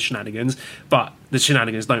expecting the shenanigans, but the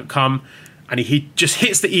shenanigans don't come, and he just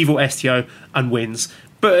hits the Evil STO and wins.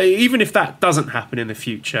 But even if that doesn't happen in the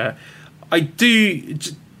future, I do,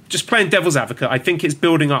 just playing devil's advocate, I think it's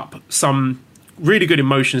building up some really good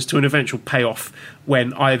emotions to an eventual payoff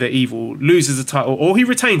when either Evil loses the title or he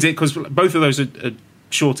retains it, because both of those are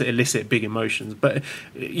sure to elicit big emotions. But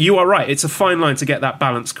you are right, it's a fine line to get that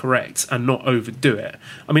balance correct and not overdo it.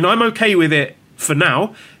 I mean, I'm okay with it for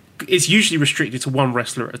now. It's usually restricted to one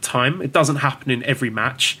wrestler at a time. It doesn't happen in every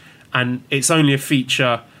match, and it's only a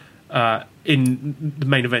feature in the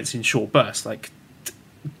main events in short bursts. Like,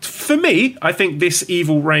 for me, I think this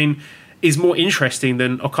Evil reign is more interesting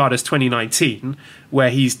than Okada's 2019,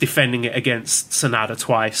 where he's defending it against Sanada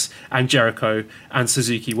twice and Jericho and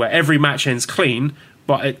Suzuki, where every match ends clean,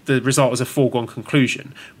 but the result is a foregone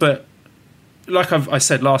conclusion. But like I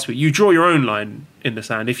said last week, you draw your own line in the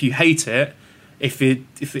sand. If you hate it, if the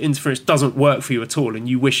interference doesn't work for you at all, and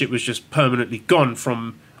you wish it was just permanently gone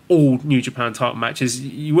from all New Japan title matches,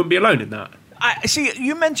 you wouldn't be alone in that. I see.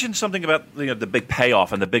 You mentioned something about the big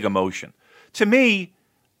payoff and the big emotion. To me,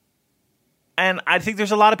 and I think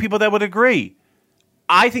there's a lot of people that would agree,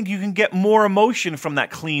 I think you can get more emotion from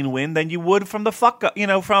that clean win than you would from the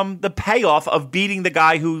from the payoff of beating the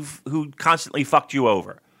guy who constantly fucked you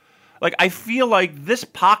over. Like, I feel like this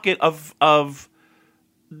pocket of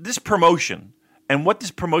this promotion and what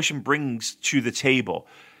this promotion brings to the table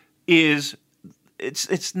is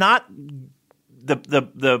it's not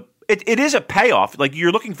it is a payoff. Like,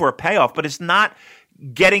 you're looking for a payoff, but it's not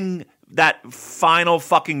getting that final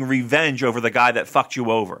fucking revenge over the guy that fucked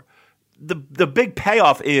you over. The big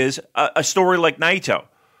payoff is a story like Naito,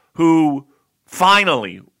 who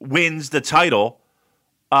finally wins the title,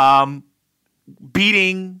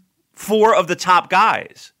 beating 4 of the top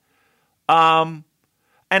guys. And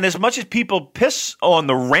as much as people piss on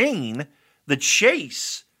the reign, the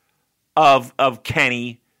chase of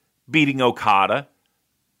Kenny beating Okada,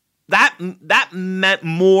 that meant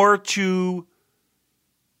more to,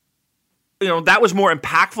 that was more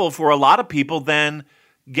impactful for a lot of people than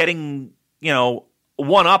getting,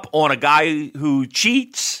 one up on a guy who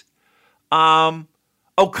cheats.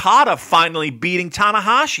 Okada finally beating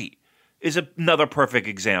Tanahashi is another perfect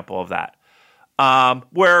example of that.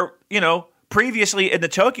 Where, previously in the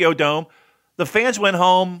Tokyo Dome, the fans went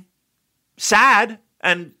home sad,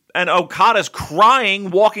 and Okada's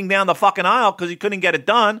crying, walking down the fucking aisle because he couldn't get it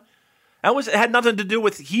done. It had nothing to do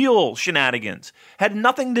with heel shenanigans. Had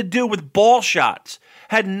nothing to do with ball shots.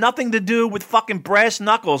 Had nothing to do with fucking brass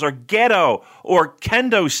knuckles or ghetto or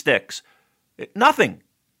kendo sticks. Nothing.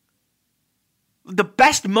 The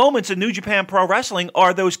best moments in New Japan Pro Wrestling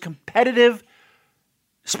are those competitive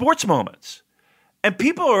sports moments. And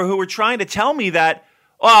people who are trying to tell me that,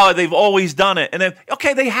 they've always done it. And then,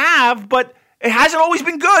 okay, they have, but it hasn't always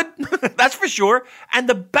been good. That's for sure. And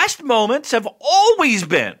the best moments have always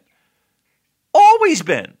been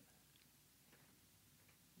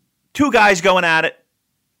 2 guys going at it,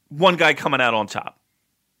 1 guy coming out on top.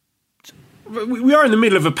 We are in the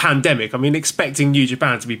middle of a pandemic. I mean, expecting New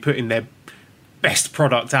Japan to be putting their best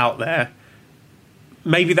product out there,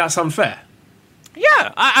 maybe that's unfair.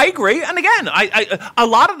 Yeah, I agree. And again, a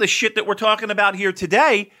lot of the shit that we're talking about here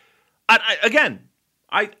today, I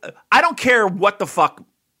don't care what the fuck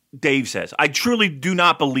Dave says. I truly do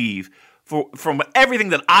not believe, from everything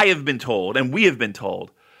that I have been told and we have been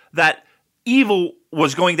told, that Evil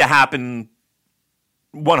was going to happen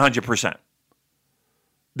 100%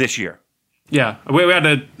 this year. Yeah, we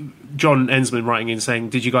had John Ensman writing in saying,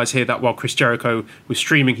 did you guys hear that while Chris Jericho was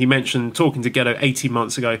streaming? He mentioned talking to Gedo 18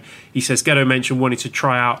 months ago. He says Gedo mentioned wanting to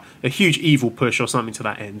try out a huge Evil push or something to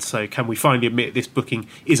that end. So can we finally admit this booking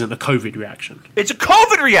isn't a COVID reaction? It's a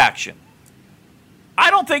COVID reaction. I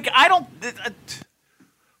don't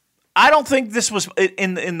think this was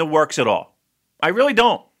in the works at all. I really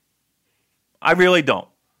don't.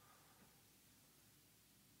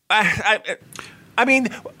 I mean,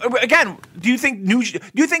 again, do you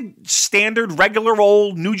think standard, regular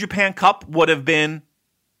old New Japan Cup would have been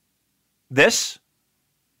this?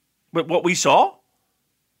 What we saw?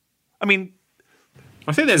 I mean,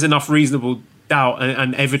 I think there's enough reasonable doubt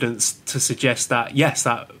and evidence to suggest that, yes,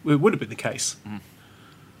 that it would have been the case.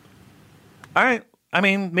 All right. I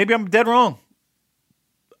mean, maybe I'm dead wrong.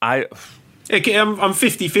 I'm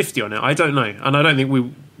 50-50 on it. I don't know. And I don't think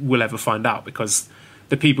we will ever find out, because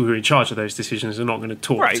the people who are in charge of those decisions are not going to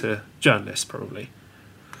talk to journalists, probably.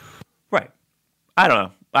 Right. I don't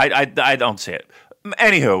know. I don't see it.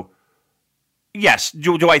 Anywho, yes.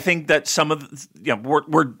 Do I think that some of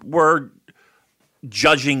we're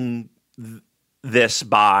judging this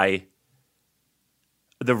by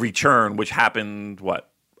the return, which happened a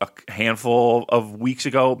handful of weeks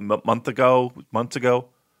ago, months ago.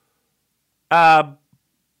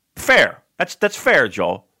 Fair. That's fair,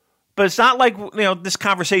 Joel. But it's not like, this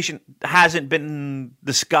conversation hasn't been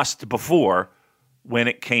discussed before when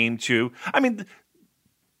it came to, I mean,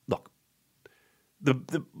 look,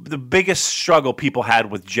 the biggest struggle people had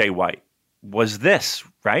with Jay White was this,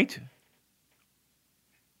 right?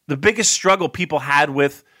 The biggest struggle people had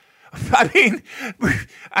with, I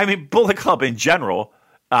mean, Bullet Club in general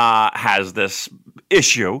has this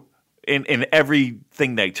issue in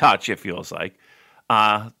everything they touch, it feels like.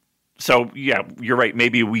 So, yeah, you're right.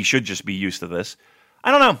 Maybe we should just be used to this. I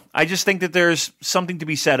don't know. I just think that there's something to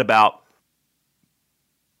be said about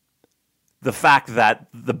the fact that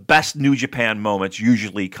the best New Japan moments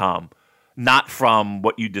usually come not from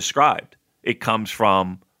what you described. It comes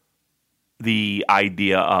from the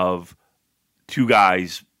idea of two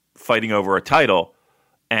guys fighting over a title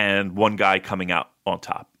and one guy coming out on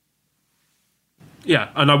top. Yeah,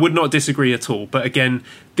 and I would not disagree at all. But again,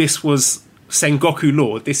 this was Sengoku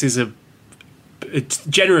Lord. This is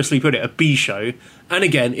generously put it, a B show. And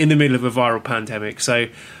again, in the middle of a viral pandemic. So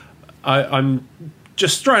I'm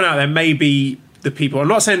just throwing out there, maybe the people, I'm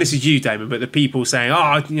not saying this is you, Damon, but the people saying,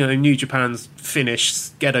 New Japan's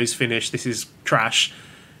finished, Gedo's finished, this is trash,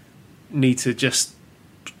 need to just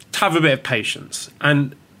have a bit of patience.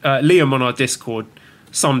 And Liam on our Discord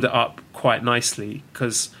summed it up quite nicely,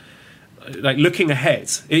 because like looking ahead,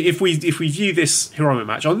 if we view this Hiromu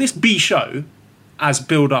match on this B show as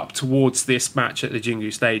build up towards this match at the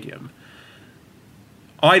Jingu Stadium,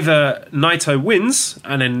 either Naito wins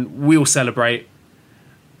and then we'll celebrate,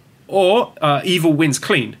 or Evil wins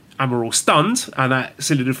clean and we're all stunned and that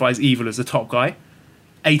solidifies Evil as the top guy,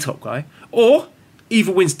 or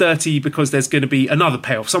Evil wins dirty because there's going to be another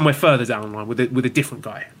payoff somewhere further down the line with a different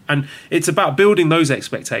guy. And it's about building those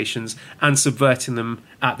expectations and subverting them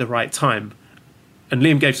at the right time. And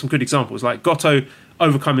Liam gave some good examples, like Goto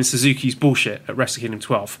overcoming Suzuki's bullshit at Wrestle Kingdom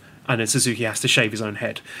 12, and then Suzuki has to shave his own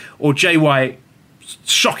head. Or Jay White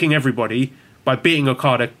shocking everybody by beating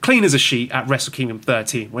Okada clean as a sheet at Wrestle Kingdom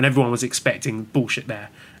 13, when everyone was expecting bullshit there.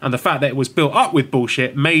 And the fact that it was built up with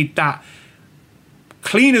bullshit made that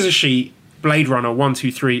clean as a sheet Blade Runner 1,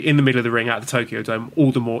 2, 3 in the middle of the ring at the Tokyo Dome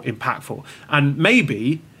all the more impactful. And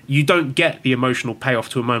maybe you don't get the emotional payoff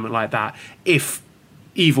to a moment like that if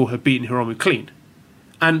Evil had beaten Hiromu clean.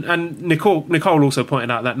 And Nicole also pointed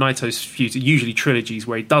out that Naito's feuds are usually trilogies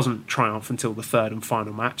where he doesn't triumph until the third and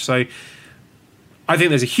final match. So I think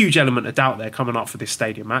there's a huge element of doubt there coming up for this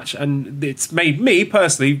stadium match, and it's made me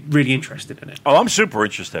personally really interested in it. Oh, I'm super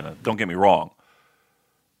interested in it. Don't get me wrong.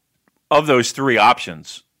 Of those three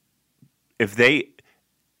options, it's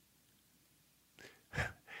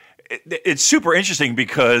super interesting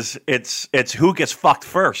because it's who gets fucked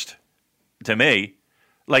first to me.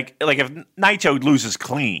 Like if Naito loses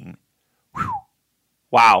clean,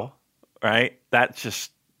 wow, right? That's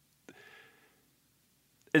just,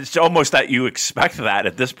 it's almost that you expect that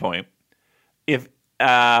at this point. If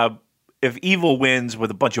Evil wins with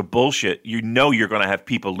a bunch of bullshit, you know you're going to have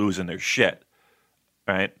people losing their shit,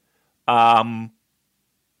 right? I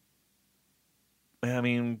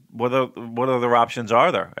mean, what other options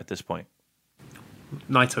are there at this point?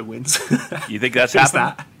 Naito wins. You think that's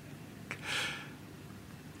happened? That.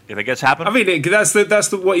 You think that's happened? I mean,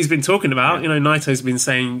 that's what he's been talking about. Yeah. Naito's been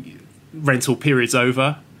saying rental period's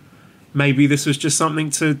over. Maybe this was just something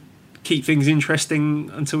to keep things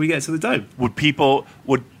interesting until we get to the Dome. Would people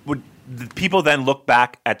then look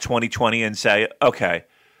back at 2020 and say, okay,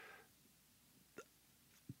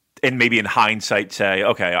 and maybe in hindsight say,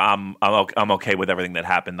 okay, I'm okay with everything that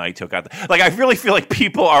happened. Naito got I really feel like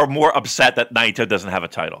people are more upset that Naito doesn't have a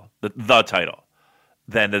title, the title,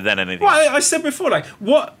 than anything. Well, I said before,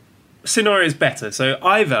 what scenario is better? So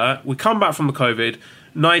either we come back from the COVID,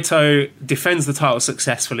 Naito defends the title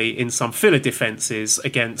successfully in some filler defenses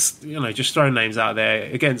against, just throwing names out there,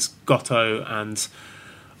 against Goto and,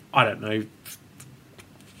 I don't know,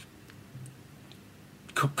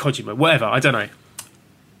 Kojima, whatever, I don't know.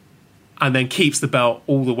 And then keeps the belt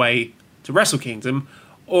all the way to Wrestle Kingdom,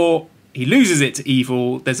 or he loses it to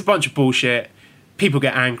Evil, there's a bunch of bullshit, people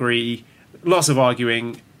get angry, lots of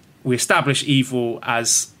arguing, we establish Evil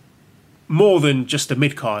as more than just a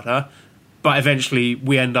mid-carder, but eventually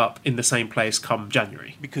we end up in the same place come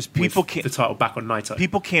January. Because people can't, the title back on Naito.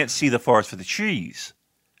 People can't see the forest for the trees,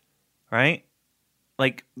 right?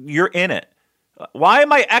 You're in it. Why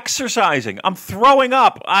am I exercising? I'm throwing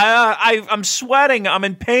up. I'm sweating. I'm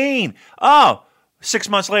in pain. Oh, 6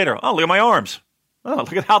 months later. Oh, look at my arms. Oh,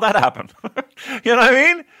 look at how that happened. You know what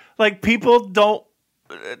I mean? People don't.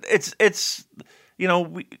 It's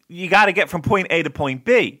you got to get from point A to point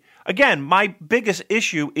B. Again, my biggest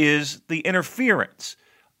issue is the interference.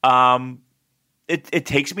 It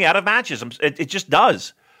takes me out of matches. It just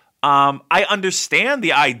does. I understand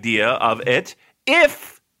the idea of it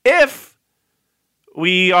if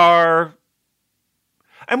we are,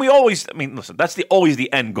 and we always, listen, that's always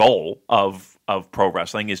the end goal of pro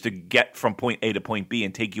wrestling, is to get from point A to point B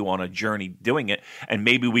and take you on a journey doing it. And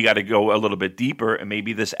maybe we got to go a little bit deeper, and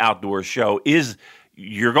maybe this outdoor show is,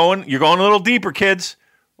 you're going a little deeper, kids.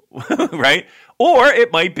 right? Or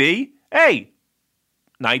it might be, hey,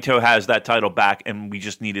 Naito has that title back, and we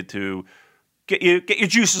just needed to get your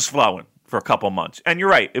juices flowing for a couple months. And you're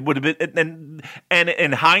right, it would have been. And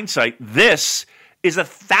in hindsight, this is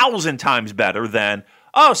 1,000 times better than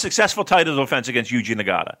successful title defense against Yuji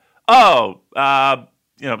Nagata.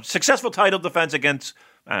 Successful title defense against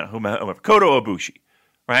whomever, Kota Ibushi,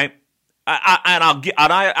 right?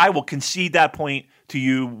 I will concede that point to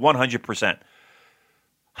you 100%.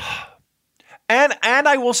 And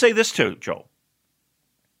I will say this too, Joel.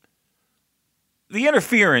 The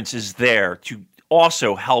interference is there to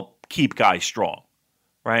also help keep guys strong,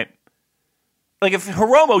 right? Like if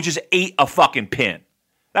Hiromu just ate a fucking pin,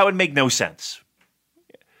 that would make no sense.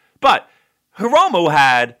 But Hiromu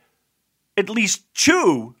had at least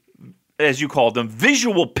 2, as you called them,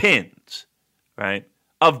 visual pins, right?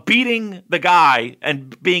 Of beating the guy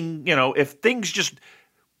and being, if things just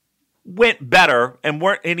went better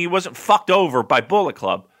and he wasn't fucked over by Bullet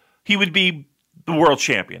Club, he would be the world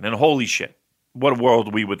champion. And holy shit, what a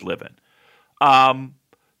world we would live in.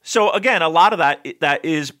 So again, a lot of that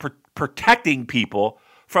is protecting people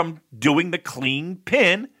from doing the clean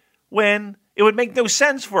pin when it would make no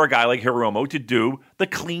sense for a guy like Hiromu to do the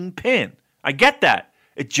clean pin. I get that.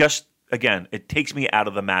 It just, again, it takes me out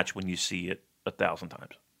of the match when you see it 1,000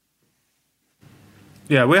 times.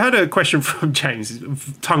 Yeah, we had a question from James,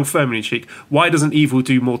 tongue firmly in cheek. Why doesn't Evil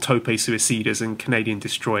do more Tope Suicidas and Canadian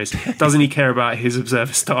Destroyers? Doesn't he care about his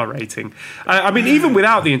Observer star rating? I mean, even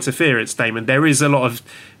without the interference, Damon, there is a lot of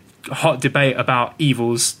hot debate about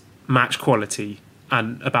Evil's match quality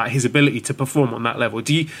and about his ability to perform on that level.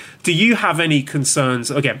 Do you have any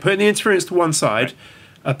concerns, again, putting the interference to one side,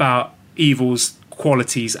 about Evil's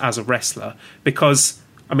qualities as a wrestler? Because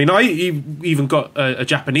I mean, I even got a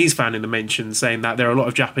Japanese fan in the mention saying that there are a lot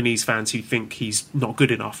of Japanese fans who think he's not good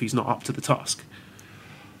enough, he's not up to the task.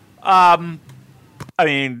 I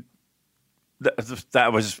mean,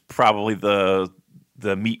 that was probably the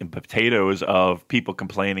meat and potatoes of people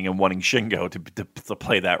complaining and wanting Shingo to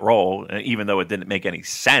play that role, even though it didn't make any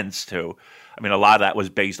sense to. I mean, a lot of that was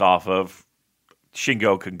based off of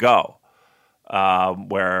Shingo can go,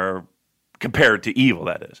 where compared to Evil,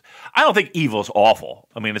 that is. I don't think Evil's awful.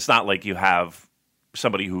 I mean, it's not like you have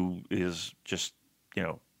somebody who is just,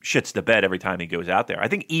 shits the bed every time he goes out there. I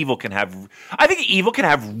think Evil can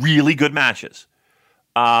have really good matches.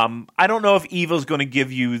 I don't know if Evil's going to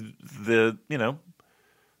give you the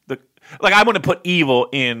I want to put Evil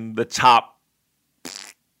in the top.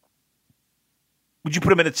 Would you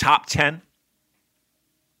put him in the top 10?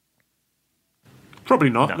 Probably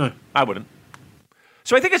not. No, I wouldn't.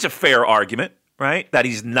 So I think it's a fair argument, right? That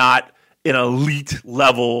he's not an elite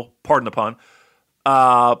level, pardon the pun,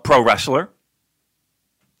 pro wrestler.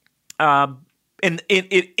 And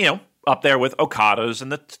up there with Okada's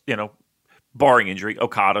and the, barring injury,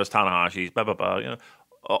 Okada's, Tanahashi's, blah, blah, blah,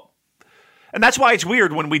 And that's why it's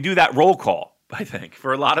weird when we do that roll call, I think,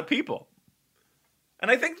 for a lot of people. And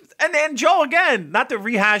I think, and Joe, again, not to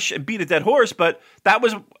rehash and beat a dead horse, but that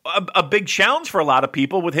was a big challenge for a lot of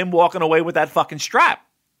people with him walking away with that fucking strap.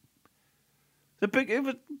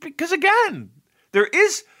 Because again, there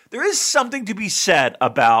is something to be said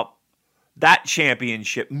about that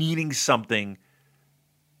championship meaning something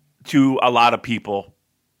to a lot of people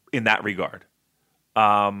in that regard.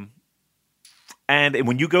 And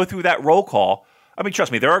when you go through that roll call, I mean,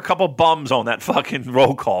 trust me, there are a couple bums on that fucking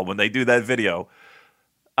roll call when they do that video.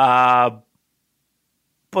 But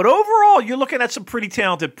overall, you're looking at some pretty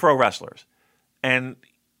talented pro wrestlers. And,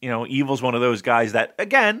 Evil's one of those guys that,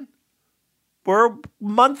 again, we're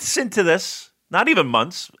months into this. Not even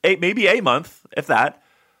months. Maybe a month, if that.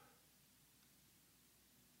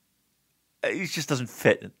 He just doesn't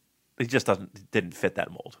fit. He just didn't fit that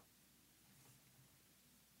mold.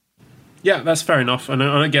 Yeah, that's fair enough. And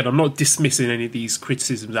again, I'm not dismissing any of these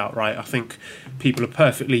criticisms outright. I think people are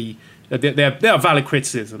perfectly... There are valid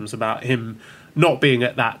criticisms about him not being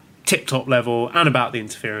at that tip-top level and about the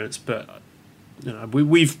interference, but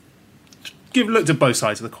we've looked at both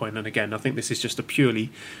sides of the coin, and again, I think this is just a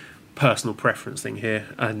purely personal preference thing here,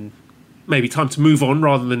 and maybe time to move on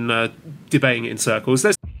rather than debating it in circles.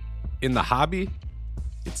 In the hobby,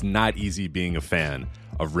 it's not easy being a fan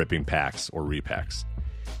of ripping packs or repacks.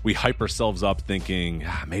 We hype ourselves up thinking,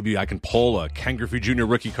 maybe I can pull a Ken Griffey Jr.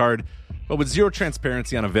 rookie card, but with zero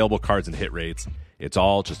transparency on available cards and hit rates, it's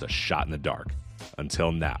all just a shot in the dark.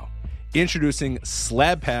 Until now. Introducing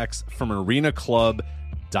Slab Packs from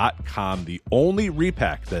ArenaClub.com, the only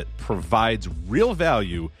repack that provides real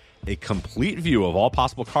value, a complete view of all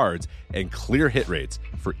possible cards, and clear hit rates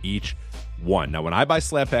for each one. Now, when I buy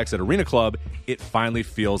Slab Packs at Arena Club, it finally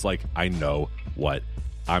feels like I know what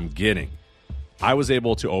I'm getting. I was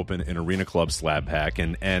able to open an Arena Club slab pack,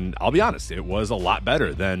 and I'll be honest, it was a lot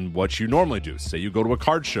better than what you normally do. Say you go to a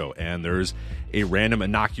card show and there's a random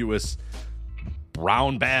innocuous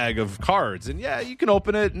brown bag of cards, and yeah, you can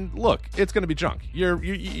open it and look, it's going to be junk.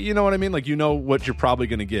 You know what I mean? Like, you know what you're probably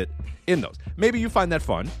going to get in those. Maybe you find that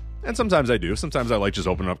fun, and sometimes I do. Sometimes I like just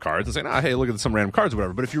opening up cards and saying, hey, look at some random cards or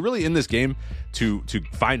whatever. But if you're really in this game to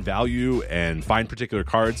find value and find particular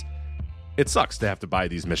cards, it sucks to have to buy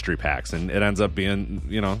these mystery packs, and it ends up being,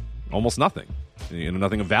 almost nothing,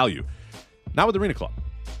 nothing of value. Not with Arena Club.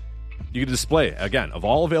 You can display, again, of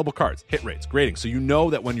all available cards, hit rates, grading, so you know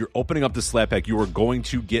that when you're opening up the slab pack, you are going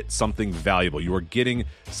to get something valuable. You are getting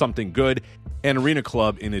something good. And Arena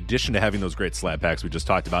Club, in addition to having those great slab packs we just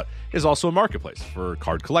talked about, is also a marketplace for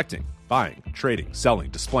card collecting, buying, trading, selling,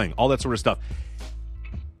 displaying, all that sort of stuff.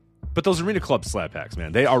 But those Arena Club slab packs,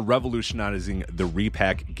 man, they are revolutionizing the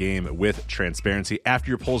repack game with transparency. After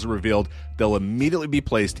your pulls are revealed, they'll immediately be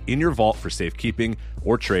placed in your vault for safekeeping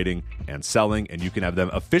or trading and selling, and you can have them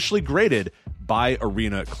officially graded by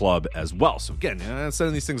Arena Club as well. So again,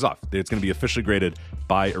 sending these things off, it's going to be officially graded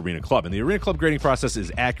by Arena Club. And the Arena Club grading process is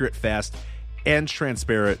accurate, fast, and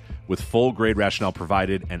transparent, with full grade rationale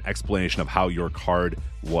provided and explanation of how your card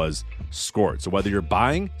was scored. So whether you're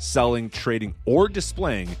buying, selling, trading, or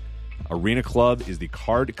displaying, Arena Club is the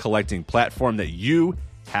card collecting platform that you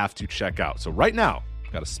have to check out. So right now,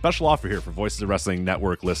 I've got a special offer here for Voices of Wrestling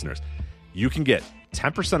Network listeners. You can get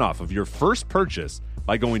 10% off of your first purchase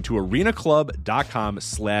by going to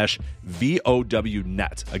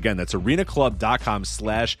arenaclub.com/VOWnet. Again, that's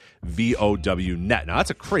arenaclub.com/VOWnet. Now, that's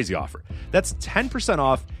a crazy offer. That's 10%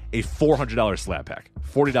 off a $400 slab pack.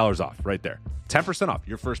 $40 off right there. 10% off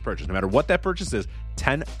your first purchase. No matter what that purchase is,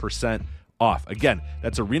 10% off. Again,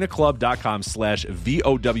 that's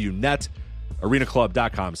arenaclub.com/VOWnet,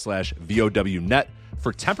 arenaclub.com/VOWnet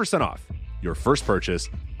for 10% off your first purchase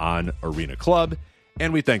on Arena Club.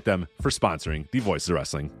 And we thank them for sponsoring the Voices of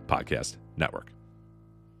Wrestling Podcast Network.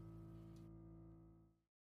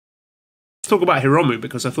 Let's talk about Hiromu,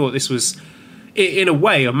 because I thought this was, in a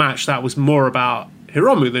way, a match that was more about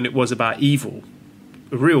Hiromu than it was about Evil.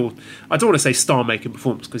 A real, I don't want to say star-making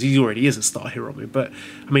performance, because he already is a star, Hiromu, but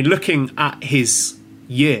I mean, looking at his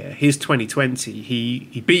year, his 2020,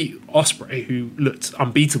 he beat Ospreay, who looked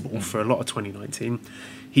unbeatable for a lot of 2019.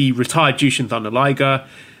 He retired Jushin Thunder Liger,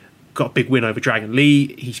 got a big win over Dragon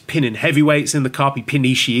Lee. He's pinning heavyweights in the cup. He pinned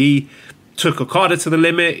Ishii, took Okada to the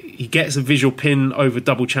limit. He gets a visual pin over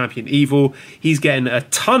double champion Evil. He's getting a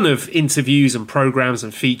ton of interviews and programs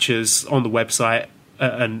and features on the website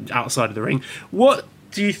and outside of the ring. What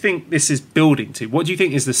do you think this is building to? What do you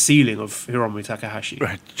think is the ceiling of Hiromu Takahashi?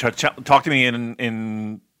 Talk to me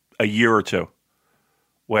in a year or two,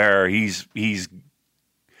 where he's.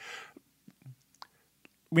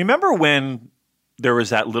 Remember when there was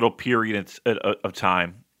that little period of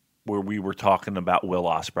time where we were talking about Will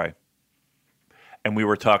Ospreay, and we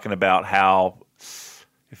were talking about how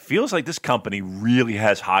it feels like this company really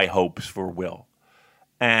has high hopes for Will,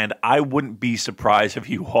 and I wouldn't be surprised if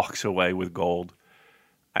he walks away with gold.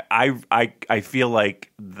 I feel like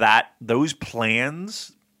that those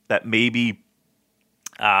plans that maybe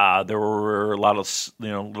there were a lot of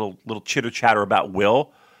little chitter chatter about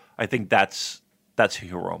Will. I think that's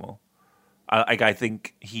Hiromu. I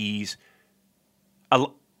think he's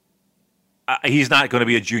not going to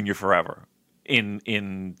be a junior forever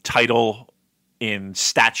in title, in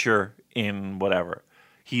stature, in whatever.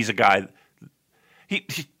 He's a guy.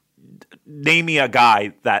 Name me a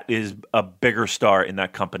guy that is a bigger star in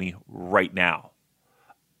that company right now.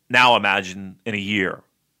 Now imagine in a year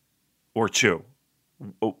or two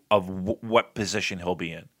of what position he'll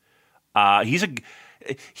be in.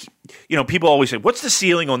 People always say, what's the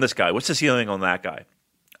ceiling on this guy? What's the ceiling on that guy?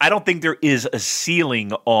 I don't think there is a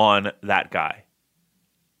ceiling on that guy.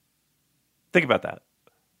 Think about that.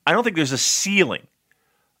 I don't think there's a ceiling.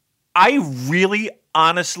 I really,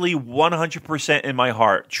 honestly, 100% in my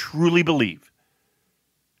heart, truly believe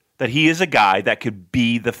that he is a guy that could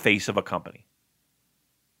be the face of a company.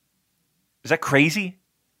 Is that crazy?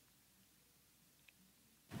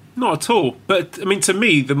 Not at all. But, I mean, to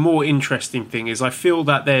me, the more interesting thing is I feel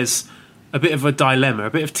that there's a bit of a dilemma, a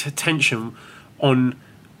bit of tension on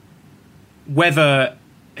whether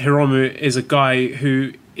Hiromu is a guy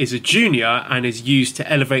who is a junior and is used to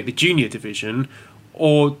elevate the junior division,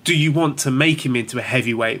 or do you want to make him into a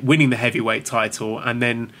heavyweight, winning the heavyweight title, and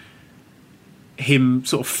then him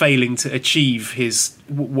sort of failing to achieve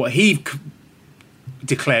what he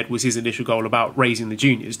declared was his initial goal about raising the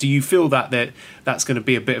juniors? Do you feel that that's going to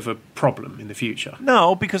be a bit of a problem in the future?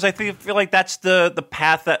 No, because I feel like that's the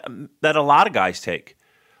path that a lot of guys take.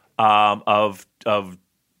 of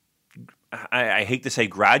I hate to say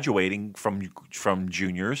graduating from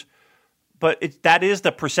juniors, but that is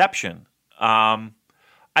the perception. I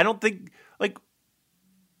don't think like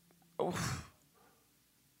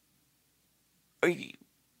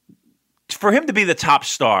for him to be the top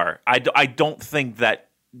star, I don't think that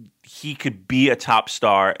he could be a top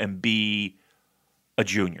star and be a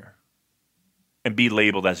junior and be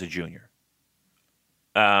labeled as a junior.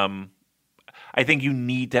 I think you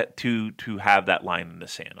need to have that line in the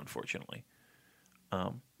sand, unfortunately.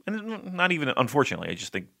 And not even unfortunately. I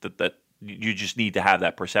just think that you just need to have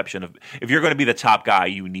that perception of if you're going to be the top guy,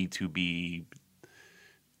 you need to be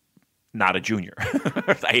not a junior.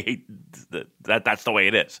 I hate that. That's the way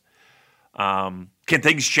it is. Can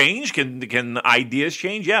things change? Can ideas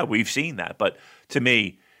change? Yeah, we've seen that. But to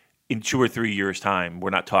me, in 2 or 3 years' time,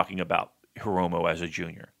 we're not talking about Hiromu as a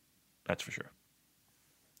junior. That's for sure.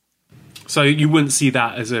 So you wouldn't see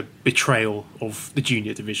that as a betrayal of the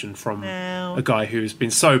junior division from a guy who's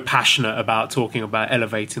been so passionate about talking about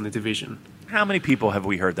elevating the division. How many people have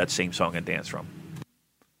we heard that same song and dance from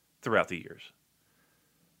throughout the years?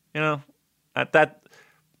 You know, I'm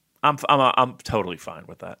totally fine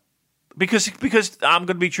with that because I'm going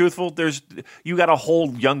to be truthful. You got a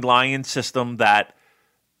whole Young Lion system that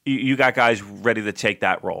you got guys ready to take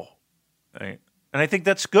that role, right? And I think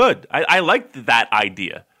that's good. I like that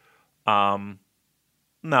idea. Like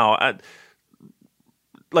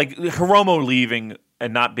Hiromu leaving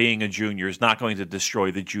and not being a junior is not going to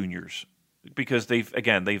destroy the juniors because they've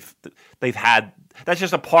had that's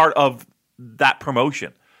just a part of that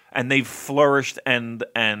promotion and they've flourished and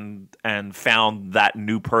found that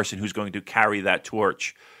new person who's going to carry that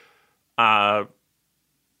torch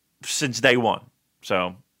since day one.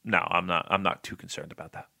 So no, I'm not too concerned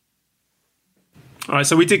about that. All right,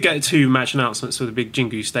 so we did get 2 match announcements for the big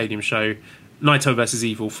Jingu Stadium show. Naito versus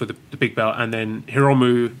Evil for the big belt, and then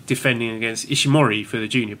Hiromu defending against Ishimori for the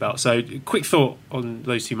junior belt. So quick thought on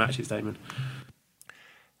those 2 matches, Damon.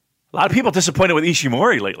 A lot of people disappointed with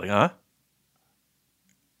Ishimori lately, huh?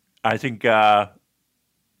 I think, on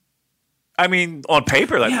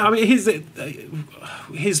paper...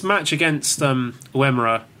 his match against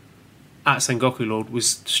Uemura at Sengoku Lord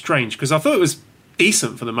was strange, because I thought it was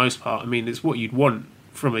decent for the most part. I mean, it's what you'd want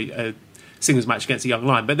from a singles match against a young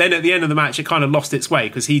lion. But then at the end of the match, it kind of lost its way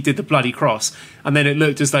because he did the bloody cross. And then it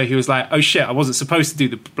looked as though he was like, oh shit, I wasn't supposed to do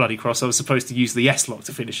the bloody cross. I was supposed to use the yes lock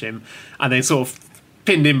to finish him. And then sort of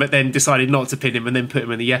pinned him, but then decided not to pin him and then put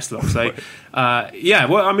him in the yes lock. So,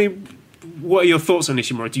 what are your thoughts on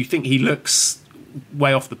Ishimori? Do you think he looks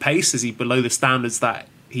way off the pace? Is he below the standards that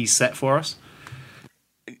he's set for us?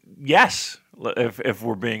 Yes. If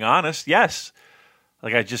we're being honest, yes.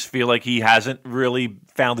 Like, I just feel like he hasn't really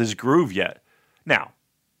found his groove yet. Now,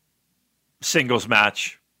 singles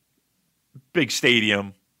match, big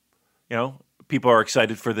stadium, people are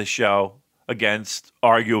excited for this show against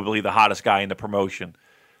arguably the hottest guy in the promotion.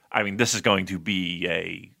 I mean, this is going to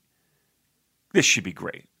be this should be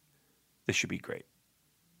great. This should be great.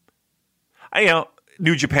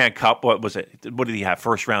 New Japan Cup, what was it? What did he have?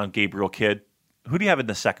 First round, Gabriel Kidd. Who do you have in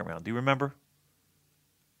the second round? Do you remember?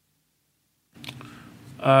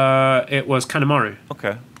 It was Kanemaru.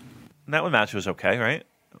 Okay. And that one match was okay, right?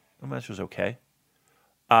 That match was okay.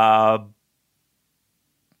 I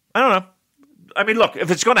don't know. I mean, look,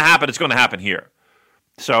 if it's going to happen, it's going to happen here.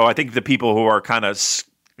 So I think the people who are kind of,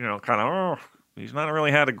 he's not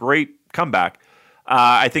really had a great comeback,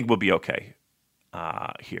 I think we'll be okay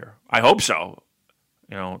here. I hope so.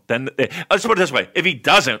 Then let's put it this way. If he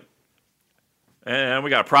doesn't, we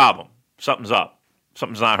got a problem. Something's up.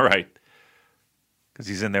 Something's not right. Because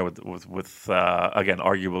he's in there with again,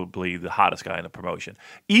 arguably the hottest guy in the promotion.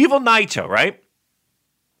 Evil Naito, right?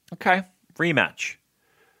 Okay. Rematch.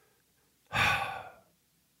 I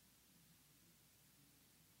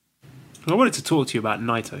wanted to talk to you about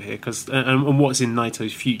Naito here and what's in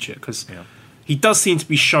Naito's future, because he does seem to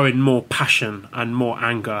be showing more passion and more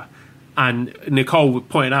anger. And Nicole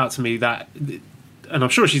pointed out to me that, and I'm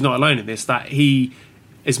sure she's not alone in this, that he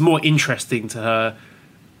is more interesting to her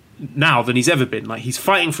now than he's ever been. Like, he's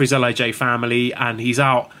fighting for his LIJ family and he's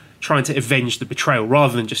out trying to avenge the betrayal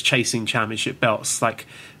rather than just chasing championship belts. Like,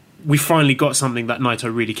 we finally got something that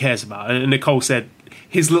Naito really cares about. And Nicole said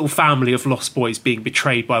his little family of lost boys being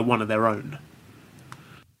betrayed by one of their own.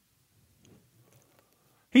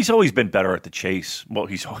 He's always been better at the chase. Well,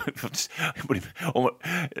 it's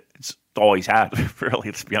always had, really,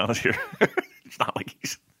 let's be honest here. It's not like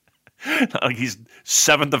he's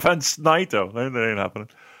seventh defense Naito. That ain't happening.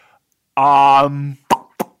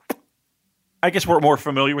 I guess we're more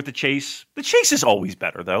familiar with the chase. The chase is always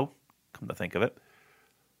better, though, come to think of it.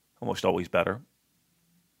 almost always better.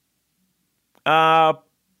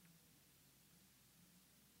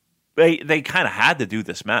 They kind of had to do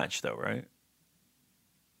this match, though, right?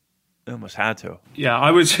 They almost had to. Yeah,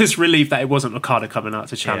 I was just relieved that it wasn't Okada coming out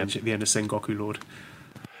to challenge at the end of Sengoku Lord.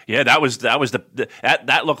 Yeah,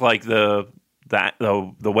 that looked like the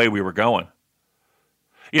way we were going.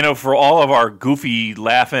 You know, for all of our goofy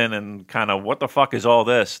laughing and kind of what the fuck is all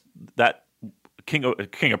this? That King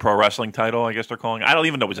of Pro Wrestling title, I guess they're calling it. I don't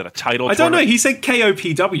even know. Was it a title? I don't know. He said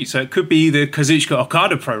KOPW, so it could be the Kazuchika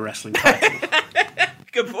Okada Pro Wrestling title.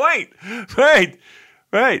 Good point. Right.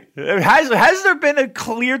 Has there been a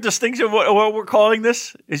clear distinction of what we're calling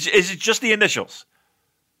this? Is it just the initials?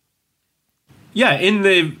 Yeah, in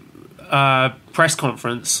the press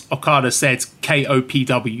conference, Okada said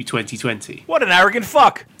KOPW 2020. What an arrogant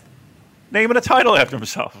fuck. Naming a title after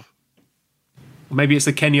himself. Maybe it's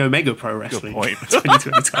the Kenny Omega Pro Wrestling Good point.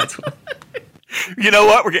 2020 title. You know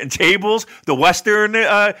what? We're getting tables. The Western,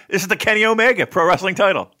 this is the Kenny Omega Pro Wrestling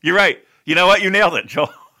title. You're right. You know what? You nailed it,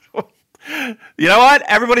 Joel. You know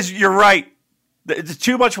what? You're right. It's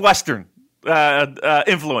too much Western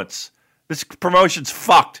influence. This promotion's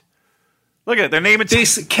fucked. Look at it. They're naming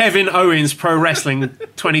this Kevin Owens Pro Wrestling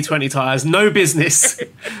 2020 title has no business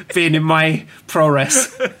being in my pro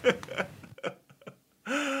res.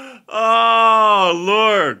 Oh,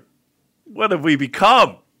 Lord. What have we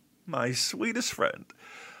become? My sweetest friend.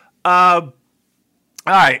 All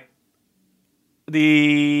right.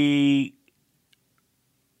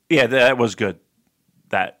 Yeah, that was good.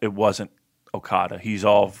 That it wasn't Okada. He's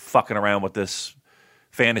all fucking around with this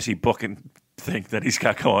fantasy booking thing that he's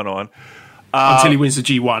got going on. Until he wins the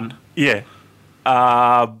G1. Yeah.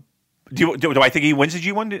 Do I think he wins the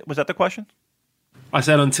G1? Was that the question? I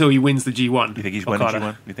said until he wins the G1. You think he's winning the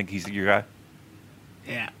G1? You think he's your guy?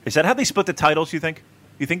 Yeah. Is that how they split the titles, you think?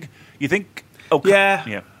 You think Okada?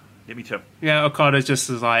 Yeah. Yeah, me too. Yeah, Okada just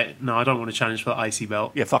is like, no, I don't want to challenge for the IC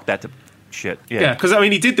belt. Yeah, fuck that shit. Yeah, because,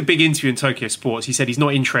 he did the big interview in Tokyo Sports. He said he's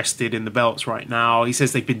not interested in the belts right now. He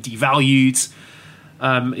says they've been devalued.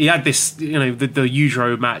 He had this, the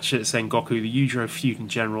Yujiro match at Sengoku, the Yujiro feud in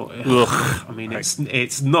general. Ugh.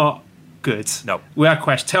 It's not good. No. We had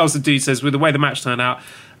questions. Tells the dude says, with the way the match turned out,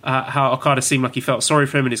 how Okada seemed like he felt sorry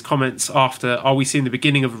for him in his comments after, are we seeing the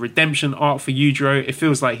beginning of a redemption arc for Yujiro? It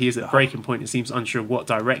feels like he is at a breaking point. It seems unsure what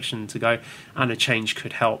direction to go, and a change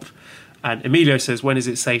could help. And Emilio says, when is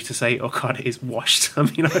it safe to say Okada is washed?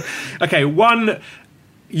 Okay, one,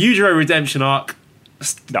 Yujiro redemption arc,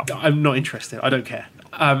 no, I'm not interested. I don't care.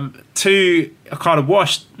 Two, Okada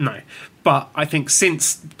washed, no. But I think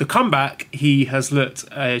since the comeback, he has looked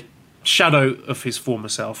a shadow of his former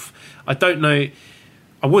self. I don't know,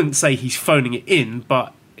 I wouldn't say he's phoning it in,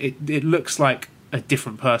 but it looks like a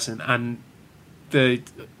different person. And the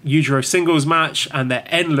Yujiro singles match and the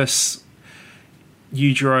endless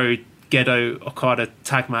Yujiro Gedo Okada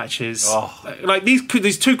tag matches, like these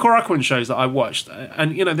two Korakuen shows that I watched,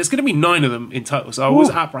 and there's going to be 9 of them in total, so I was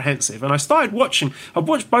apprehensive, and I started watching. I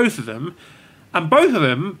watched both of them, and both of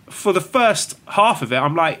them, for the first half of it,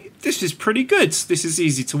 I'm like, this is pretty good. This is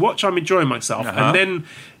easy to watch. I'm enjoying myself. And then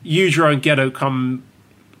Yujiro and Gedo come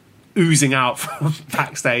oozing out from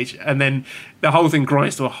backstage, and then the whole thing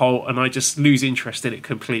grinds to a halt, and I just lose interest in it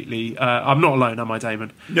completely. I'm not alone, am I,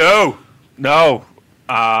 Damon? No.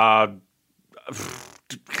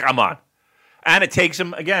 Come on. And it takes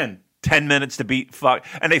them, again, 10 minutes to beat fuck,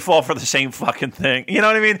 and they fall for the same fucking thing. You know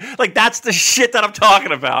what I mean? Like, that's the shit that I'm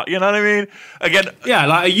talking about. You know what I mean? Again, yeah,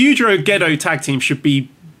 like a Yujiro Gedo tag team should be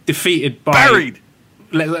defeated by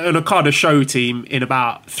an Okada show team in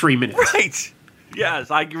about 3 minutes. Right.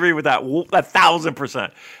 Yes, I agree with that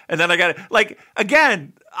 1,000%. And then I got it. Like,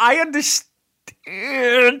 again, I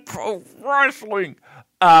understand pro wrestling.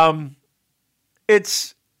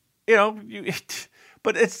 It's,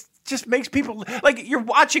 but it's just makes people, like, you're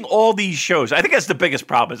watching all these shows. I think that's the biggest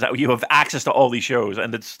problem, is that you have access to all these shows,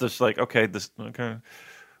 and it's just like, okay,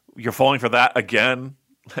 you're falling for that again.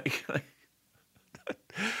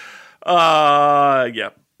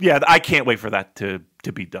 Yeah, I can't wait for that to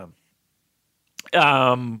be done.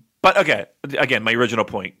 But okay, again, my original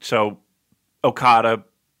point. So Okada,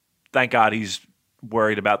 thank God he's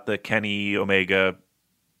worried about the Kenny Omega,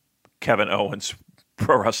 Kevin Owens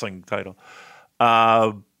pro wrestling title.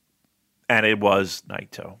 And it was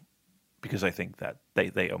Naito, because I think that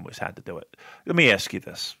they almost had to do it. Let me ask you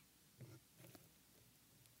this.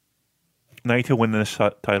 Naito win this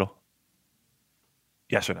title?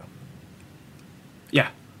 Yes or no? Yeah.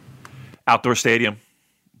 Outdoor stadium.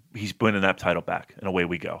 He's winning that title back, and away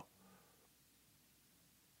we go.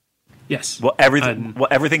 Yes. Will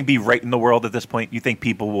everything be right in the world at this point? You think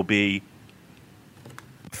people will be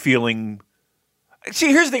feeling. See,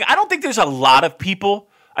 here's the thing. I don't think there's a lot of people.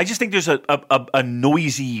 I just think there's a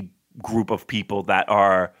noisy group of people that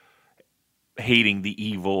are hating the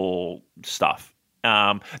evil stuff.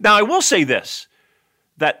 Now, I will say this.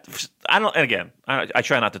 That I don't. Again, I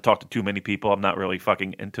try not to talk to too many people. I'm not really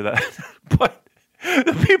fucking into that. But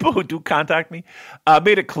the people who do contact me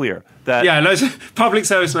made it clear that public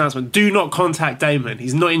service announcement: do not contact Damon.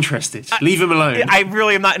 He's not interested. Leave him alone. I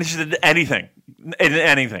really am not interested in anything.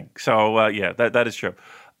 So that is true.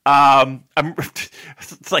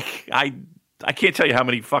 It's like I can't tell you how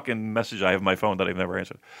many fucking messages I have on my phone that I've never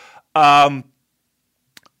answered. I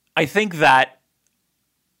think that.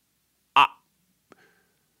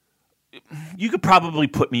 You could probably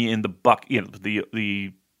put me in the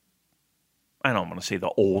the I don't want to say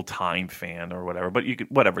the old time fan or whatever, but you could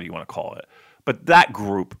whatever you want to call it. But that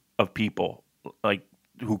group of people like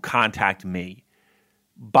who contact me,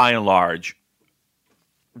 by and large,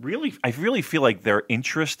 I really feel like their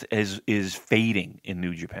interest is fading in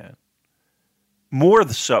New Japan. More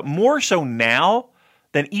so now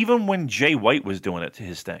than even when Jay White was doing it to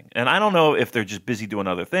his thing. And I don't know if they're just busy doing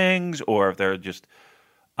other things or if they're just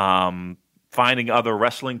finding other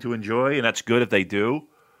wrestling to enjoy, and that's good if they do.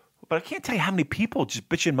 But I can't tell you how many people just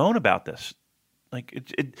bitch and moan about this. Like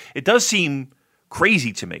it does seem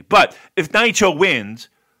crazy to me. But if Naito wins,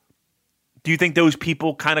 do you think those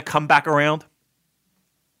people kind of come back around?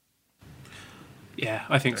 Yeah,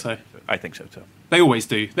 I think so. I think so too. They always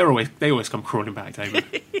do. They always come crawling back, David.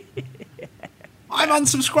 I'm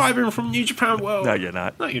unsubscribing from New Japan World. No, you're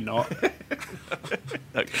not. No, you're not.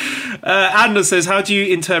 Adna says, how do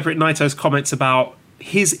you interpret Naito's comments about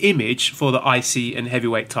his image for the IC and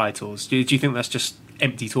heavyweight titles? Do you think that's just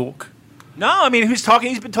empty talk? No, I mean, he's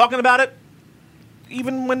been talking about it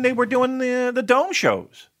even when they were doing the Dome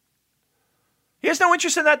shows. He has no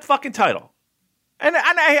interest in that fucking title. And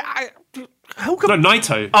I who come? No,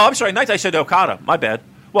 Naito. Oh, I'm sorry, Naito. I said Okada. My bad.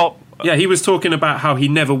 Well, yeah, he was talking about how he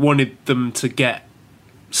never wanted them to get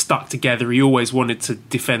stuck together. He always wanted to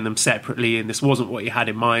defend them separately, and this wasn't what he had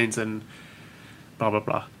in mind, and blah, blah,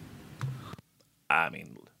 blah. I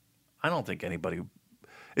mean, I don't think anybody...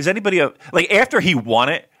 Is anybody... Like, after he won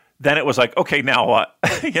it, then it was like, okay, now what?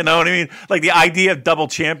 You know what I mean? Like, the idea of double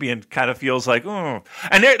champion kind of feels like... And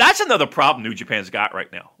that's another problem New Japan's got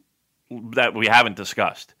right now that we haven't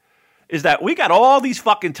discussed. Is that we got all these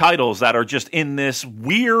fucking titles that are just in this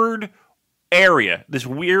weird area, this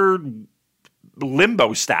weird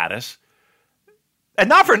limbo status. And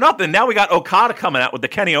not for nothing, now we got Okada coming out with the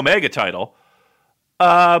Kenny Omega title.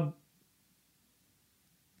 What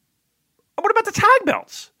about the tag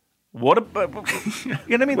belts? What about, you know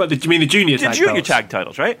what I mean? What, do you mean the junior tag belts? The junior tag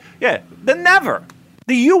titles, right? Yeah. The Never.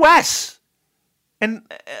 The U.S. And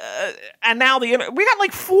now we got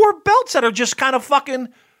like 4 belts that are just kind of fucking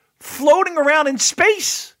floating around in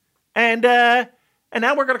space. And now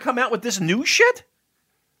we're going to come out with this new shit?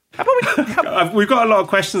 How about we've got a lot of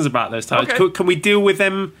questions about those titles. Okay. Can we deal with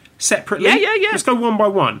them separately? Yeah. Let's go one by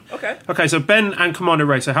one. Okay, so Ben and Commander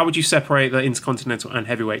Ray, so how would you separate the Intercontinental and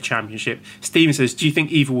Heavyweight Championship? Steven says, do you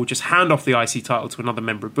think Evil will just hand off the IC title to another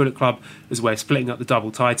member of Bullet Club as a way of splitting up the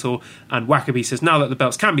double title? And Wackaby says, now that the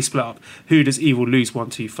belts can be split up, who does Evil lose one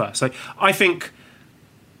to first? So I think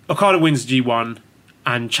Okada wins G1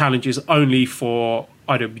 and challenges only for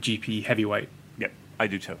IWGP Heavyweight. Yep, I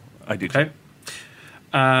do too. Okay.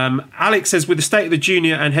 Alex says, with the state of the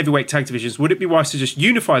junior and heavyweight tag divisions, would it be wise to just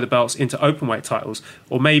unify the belts into openweight titles,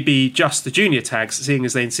 or maybe just the junior tags, seeing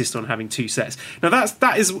as they insist on having 2 sets? Now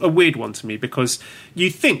that is a weird one to me, because you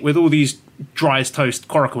think with all these dry as toast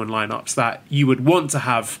Korakuen lineups that you would want to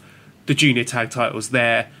have the junior tag titles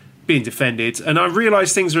there being defended, and I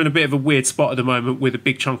realise things are in a bit of a weird spot at the moment with a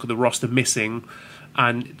big chunk of the roster missing,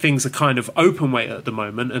 and things are kind of open weight at the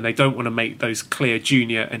moment, and they don't want to make those clear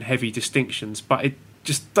junior and heavy distinctions, but it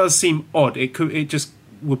just does seem odd. It just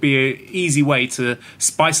would be an easy way to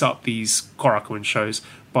spice up these Korakuen shows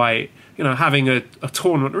by, you know, having a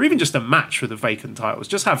tournament or even just a match for the vacant titles.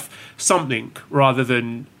 Just have something rather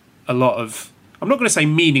than a lot of, I'm not going to say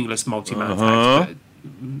meaningless multi-man tags,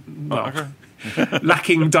 but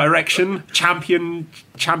lacking direction,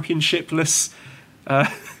 championshipless.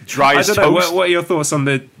 Dry as I don't know. toast. What are your thoughts on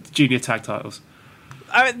the junior tag titles?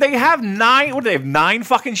 I mean, they have 9. What do they have? 9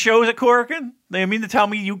 fucking shows at Korakuen? They mean to tell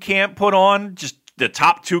me you can't put on just the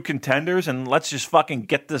top 2 contenders and let's just fucking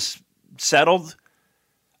get this settled?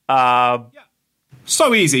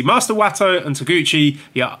 So easy. Master Wato and Taguchi,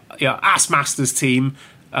 your Ass Masters team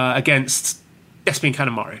against Despin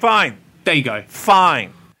Kanemaru. Fine. There you go.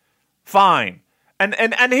 Fine.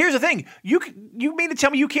 And here's the thing. You mean to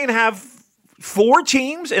tell me you can't have 4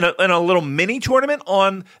 teams in a little mini tournament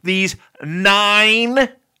on these 9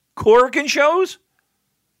 Korakuen shows,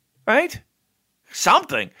 right?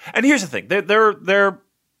 Something. And here's the thing: they're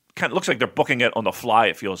kind of looks like they're booking it on the fly.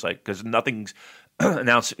 It feels like, because nothing's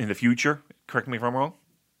announced in the future. Correct me if I'm wrong.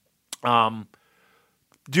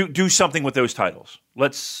 Do something with those titles.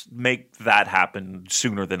 Let's make that happen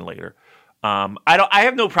sooner than later. I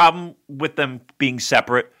have no problem with them being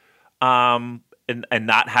separate, and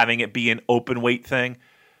not having it be an open weight thing.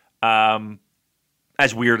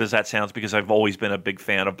 As weird as that sounds, because I've always been a big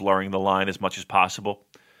fan of blurring the line as much as possible.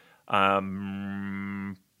 I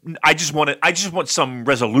just want some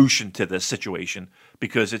resolution to this situation,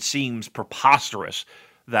 because it seems preposterous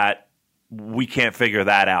that we can't figure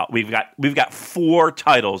that out. We've got 4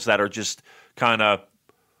 titles that are just kind of,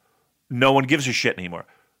 no one gives a shit anymore.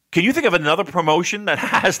 Can you think of another promotion that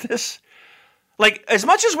has this? Like, as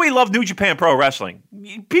much as we love New Japan Pro Wrestling,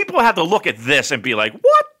 people have to look at this and be like,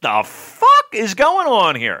 what the fuck is going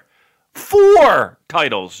on here? 4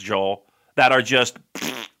 titles, Joel, that are just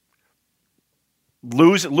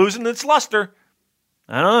losing its luster.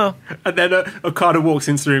 I don't know. And then Okada walks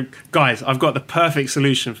into the room. Guys, I've got the perfect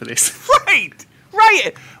solution for this.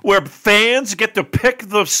 Right. Where fans get to pick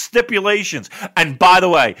the stipulations. And by the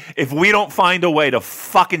way, if we don't find a way to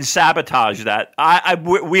fucking sabotage that,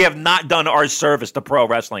 we have not done our service to pro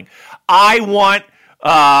wrestling. I want,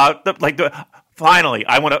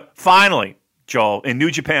 finally, Joel, in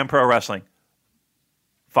New Japan Pro Wrestling,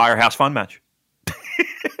 Firehouse Fun Match.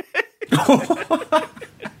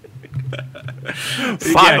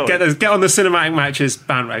 Yeah, get on the cinematic matches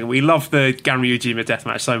bandwagon. We love the Ganryujima death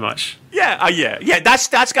match so much. Yeah.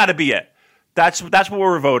 That's got to be it. That's what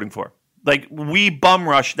we're voting for. Like, we bum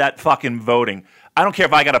rush that fucking voting. I don't care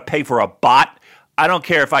if I got to pay for a bot. I don't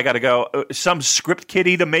care if I got to go some script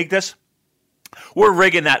kiddie to make this. We're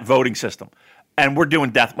rigging that voting system, and we're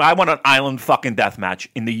doing death. I want an island fucking death match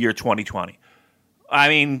in the year 2020. I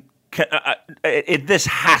mean, this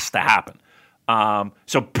has to happen.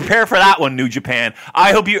 So prepare for that one, New Japan.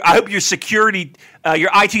 I hope your security, your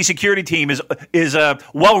IT security team is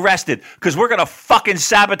well rested, because we're gonna fucking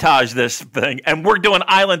sabotage this thing, and we're doing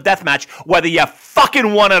island deathmatch whether you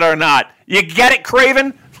fucking want it or not. You get it,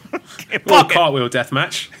 Craven? Or a cartwheel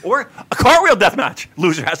deathmatch, or a cartwheel deathmatch.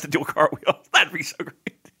 Loser has to do a cartwheel. That'd be so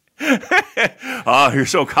great. Oh,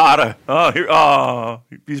 here's Okada.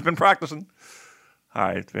 He's been practicing. All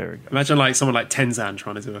right, very good. Imagine like someone like Tenzan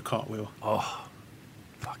trying to do a cartwheel. Oh,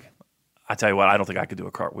 fuck it. I tell you what, I don't think I could do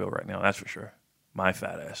a cartwheel right now. That's for sure. My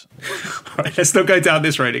fat ass. All right, let's not go down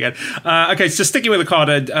this road again. Okay, so sticking with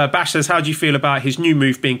Okada, Bash says, how do you feel about his new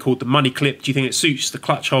move being called the money clip? Do you think it suits the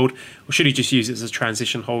clutch hold, or should he just use it as a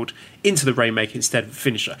transition hold into the Rainmaker instead of a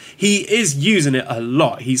finisher? He is using it a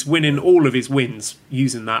lot. He's winning all of his wins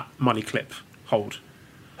using that money clip hold.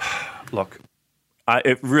 Look,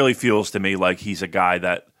 it really feels to me like he's a guy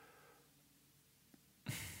that,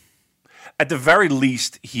 at the very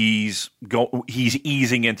least, he's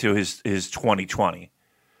easing into his 2020,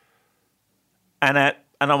 and I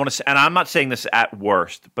want to say, and I'm not saying this at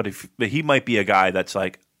worst, but he might be a guy that's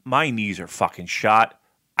like, my knees are fucking shot.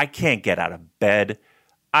 I can't get out of bed.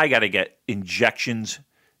 I got to get injections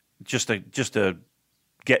just to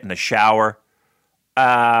get in the shower.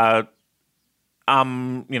 I'm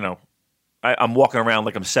walking around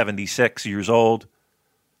like I'm 76 years old.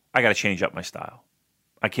 I got to change up my style.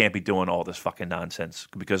 I can't be doing all this fucking nonsense,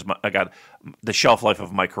 because I got the shelf life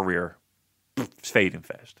of my career is fading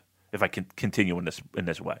fast if I can continue in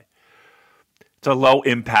this way. It's a low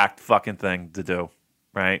impact fucking thing to do,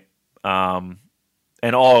 right? And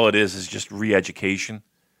all it is just re-education.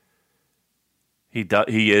 He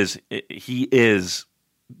is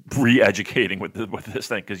re-educating with this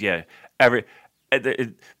thing, because here's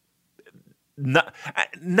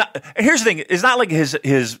the thing: it's not like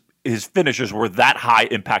his finishers were that high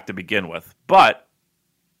impact to begin with. But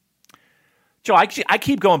Joe, I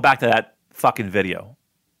keep going back to that fucking video,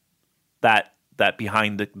 that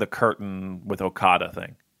behind the curtain with Okada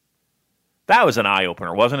thing. That was an eye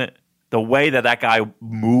opener, wasn't it? The way that guy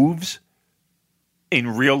moves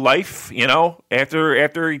in real life,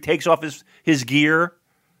 after he takes off his gear,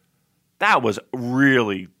 that was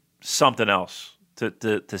really something else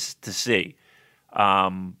to see.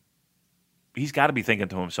 He's got to be thinking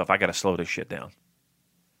to himself, I got to slow this shit down.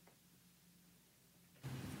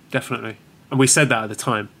 Definitely. And we said that at the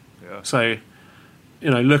time. Yeah. So,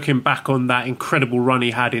 looking back on that incredible run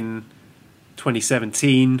he had in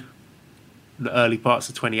 2017, the early parts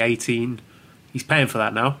of 2018, he's paying for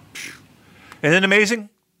that now. Isn't it amazing?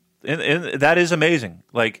 And that is amazing.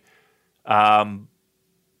 Like,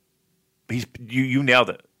 you nailed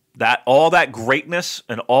it. That all that greatness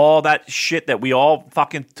and all that shit that we all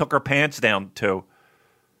fucking took our pants down to.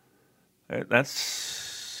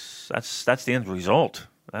 That's the end result.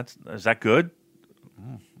 Is that good?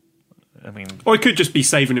 I mean, or he could just be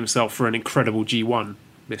saving himself for an incredible G1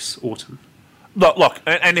 this autumn. Look,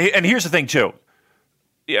 and here's the thing too.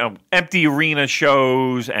 Empty arena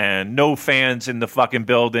shows and no fans in the fucking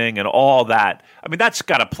building and all that. I mean, that's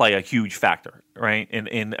got to play a huge factor, right?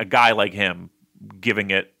 In a guy like him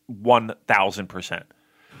giving it 1,000%.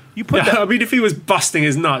 You put that. I mean, if he was busting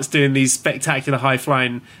his nuts doing these spectacular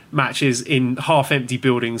high-flying matches in half-empty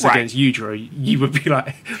buildings against Yujiro, you would be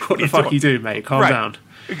like, what the fuck are you doing, mate? Calm down.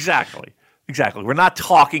 Exactly. We're not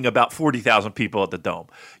talking about 40,000 people at the Dome.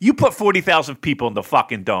 You put 40,000 people in the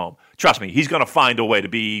fucking Dome, trust me, he's going to find a way to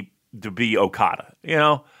be Okada.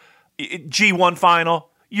 G1 final,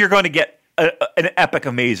 you're going to get an epic,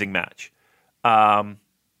 amazing match. Trust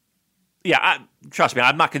me,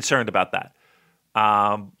 I'm not concerned about that.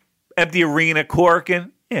 Empty arena,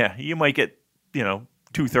 Korakuen, you might get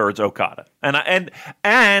 2/3 Okada,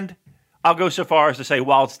 and I'll go so far as to say,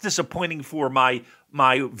 while it's disappointing for my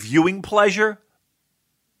viewing pleasure,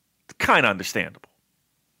 kind of understandable.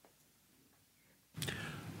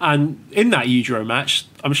 And in that Yujiro match,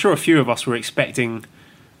 I'm sure a few of us were expecting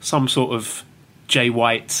some sort of Jay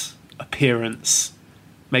White appearance,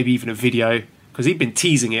 maybe even a video, because he'd been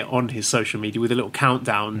teasing it on his social media with a little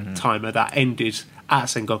countdown timer that ended at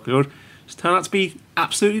Sengoku. Just turned out to be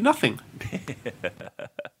absolutely nothing.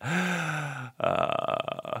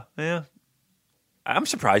 Yeah. I'm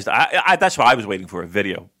surprised. That's why I was waiting for a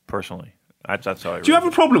video, personally. That's how I. Do you have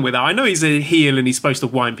a problem with that? I know he's a heel and he's supposed to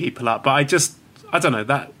wind people up, but I don't know,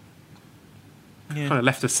 that kind of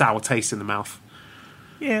left a sour taste in the mouth.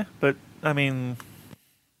 Yeah, but, I mean,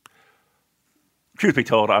 truth be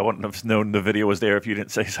told, I wouldn't have known the video was there if you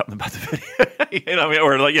didn't say something about the video.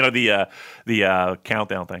 Or the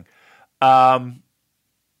countdown thing.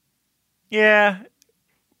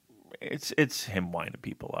 It's him winding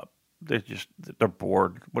people up. They're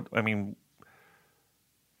bored.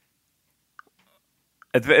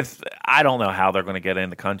 If I don't know how they're going to get in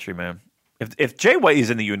the country, man. If Jay White is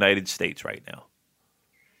in the United States right now,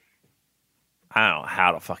 I don't know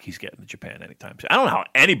how the fuck he's getting to Japan anytime soon. I don't know how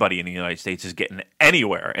anybody in the United States is getting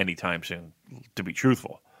anywhere anytime soon, to be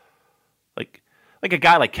truthful. Like a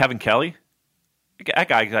guy like Kevin Kelly, that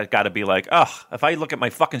guy got to be like, if I look at my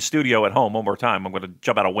fucking studio at home one more time, I'm going to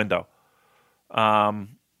jump out a window.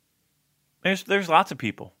 There's lots of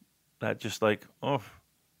people that just like,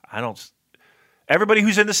 everybody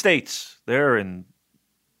who's in the States, they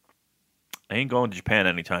ain't going to Japan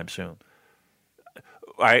anytime soon.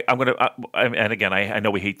 And again, I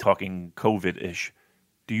know we hate talking COVID-ish.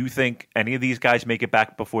 Do you think any of these guys make it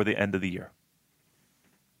back before the end of the year?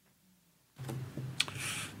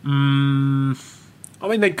 I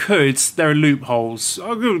mean, they could. There are loopholes.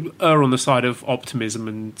 I'll go err on the side of optimism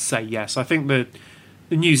and say yes. I think the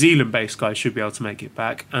New Zealand-based guys should be able to make it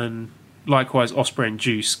back, and likewise Ospreay and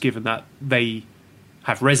Juice, given that they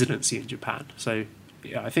have residency in Japan. So,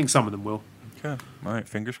 yeah, I think some of them will. Okay. All right.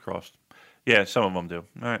 Fingers crossed. Yeah, some of them do.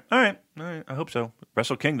 All right. I hope so.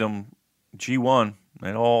 Wrestle Kingdom, G1,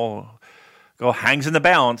 it all hangs in the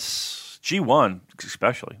balance. G1,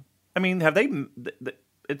 especially. I mean, have they?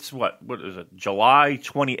 It's what is it? July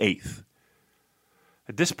 28th.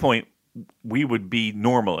 At this point, we would be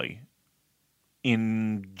normally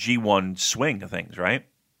in G1 swing of things, right?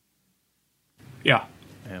 Yeah.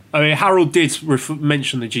 I mean, Harold did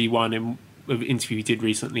mention the G1 in an interview he did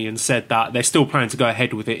recently and said that they're still planning to go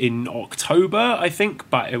ahead with it in October, I think,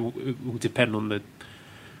 but it will depend on the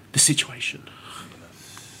situation.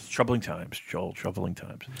 Troubling times, Joel. Troubling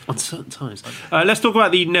times. Uncertain times. Let's talk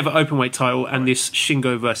about the Never Openweight title and this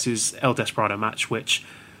Shingo versus El Desperado match, which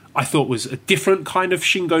I thought was a different kind of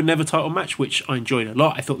Shingo Never title match, which I enjoyed a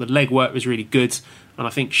lot. I thought the legwork was really good, and I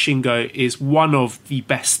think Shingo is one of the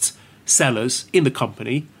best sellers in the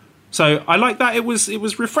company. So I like that. It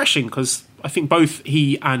was refreshing because I think both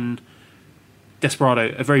he and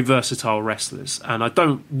Desperado are very versatile wrestlers, and I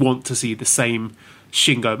don't want to see the same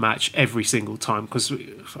Shingo match every single time, because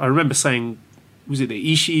I remember saying, was it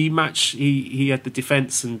the Ishii match? He had the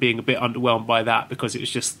defense and being a bit underwhelmed by that because it was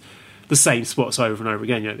just the same spots over and over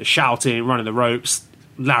again. The shouting, running the ropes,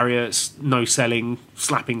 lariats, no selling,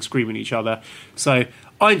 slapping, screaming at each other. So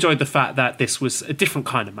I enjoyed the fact that this was a different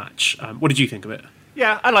kind of match. What did you think of it?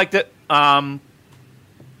 Yeah, I liked it. I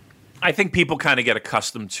think people kind of get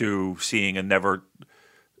accustomed to seeing a Never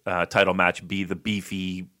title match be the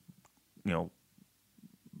beefy,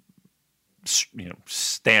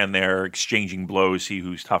 stand there exchanging blows, see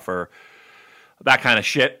who's tougher, that kind of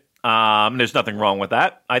shit. There's nothing wrong with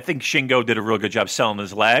that. I think Shingo did a real good job selling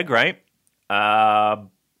his leg, right?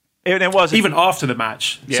 It wasn't even after the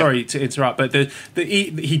match. Yeah. Sorry to interrupt, but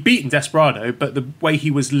he'd beaten Desperado, but the way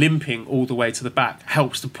he was limping all the way to the back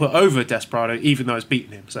helps to put over Desperado, even though it's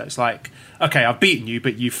beaten him. So it's like, okay, I've beaten you,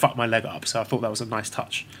 but you fucked my leg up. So I thought that was a nice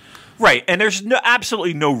touch. Right, and there's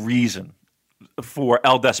absolutely no reason for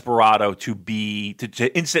El Desperado to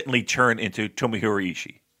instantly turn into Tomohiro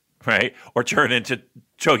Ishii, right, or turn into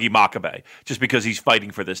Togi Makabe just because he's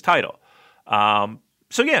fighting for this title.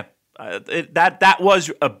 So yeah. That was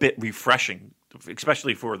a bit refreshing,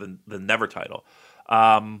 especially for the Never title.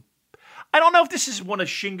 I don't know if this is one of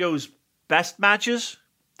Shingo's best matches,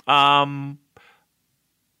 but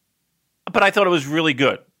I thought it was really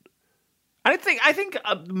good. I think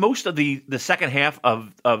most of the second half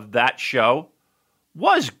of that show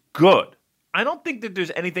was good. I don't think that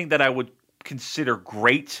there's anything that I would consider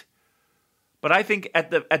great. But I think at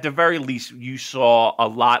the very least, you saw a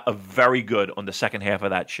lot of very good on the second half of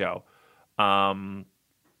that show. And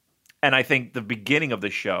I think the beginning of the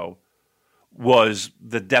show was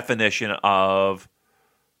the definition of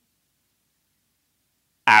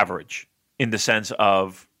average in the sense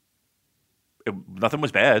of nothing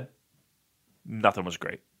was bad, nothing was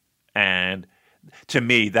great. And to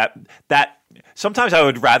me, that sometimes I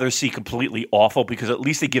would rather see completely awful because at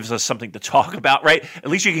least it gives us something to talk about, right? At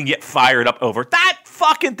least you can get fired up over that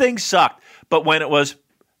fucking thing sucked. But when it was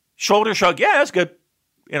shoulder shrug, yeah, that's good.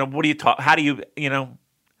 What do you talk? How do you?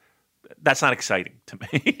 That's not exciting to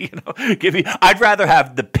me. I'd rather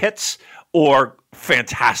have the pits or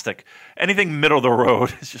fantastic. Anything middle of the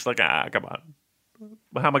road is just like come on.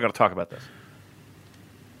 How am I going to talk about this?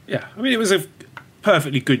 Yeah, I mean, it was a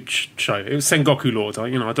perfectly good show. It was Sengoku Lord. I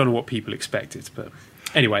don't know what people expected, but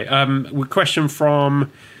anyway, a question from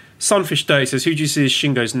Sunfish Dirty says, who do you see as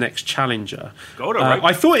Shingo's next challenger? Goto, right?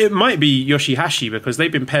 I thought it might be Yoshihashi because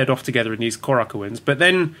they've been paired off together in these Korakuen, but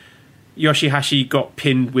then Yoshihashi got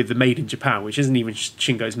pinned with the Made in Japan, which isn't even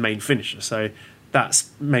Shingo's main finisher. So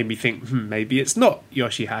that's made me think, maybe it's not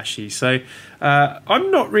Yoshihashi. So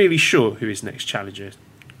I'm not really sure who his next challenger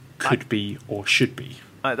could be or should be.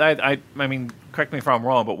 I mean, correct me if I'm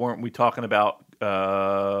wrong, but weren't we talking about,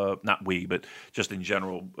 not we, but just in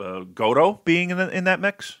general, Goto being in that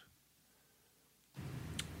mix?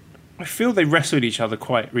 I feel they wrestled each other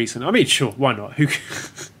quite recently. I mean, sure, why not? Right.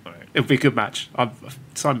 It'll be a good match.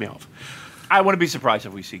 Sign me off. I wouldn't be surprised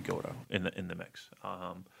if we see Goto in the mix.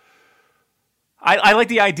 I like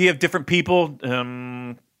the idea of different people.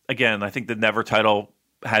 Again, I think the Never title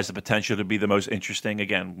has the potential to be the most interesting.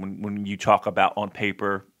 Again, when you talk about on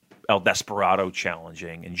paper El Desperado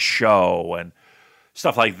challenging and show and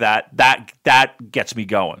stuff like that, that gets me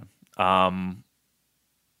going.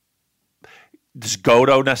 Does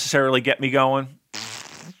Goto necessarily get me going?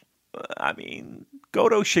 I mean,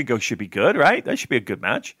 Goto Shingo should be good, right? That should be a good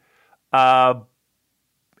match.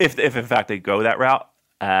 If in fact they go that route,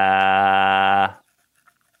 yeah.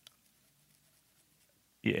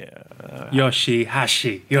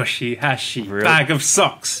 Yoshihashi. Really? Bag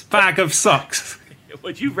of socks.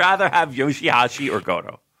 Would you rather have Yoshihashi or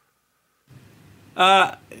Goto?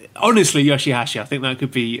 Honestly, Yoshihashi. I think that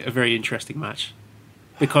could be a very interesting match.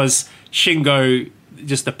 Because Shingo,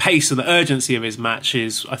 just the pace and the urgency of his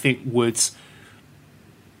matches, I think would...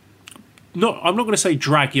 I'm not going to say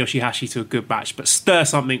drag Yoshihashi to a good match, but stir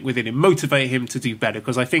something within him, motivate him to do better,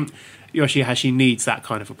 because I think Yoshihashi needs that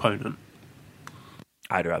kind of opponent.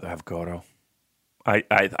 I'd rather have Goto. I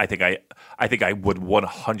think I would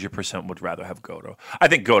 100% would rather have Goto. I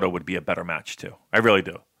think Goto would be a better match too. I really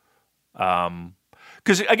do.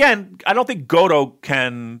 Because again, I don't think Goto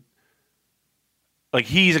can. Like,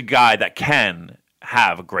 he's a guy that can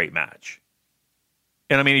have a great match.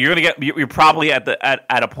 And I mean, you're probably at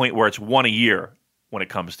a point where it's one a year when it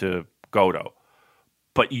comes to Goto,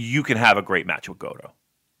 but you can have a great match with Goto.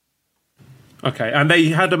 Okay, and they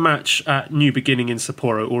had a match at New Beginning in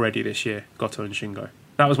Sapporo already this year, Goto and Shingo.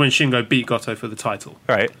 That was when Shingo beat Goto for the title.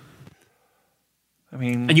 Right. I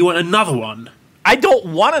mean... And you want another one? I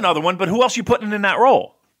don't want another one, but who else are you putting in that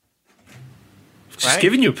role? Just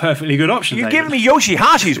giving you a perfectly good option, You're David. giving me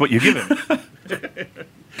Yoshihashi is what you're giving me.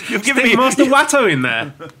 You've given me Master Wato in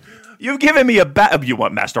there. You've given me you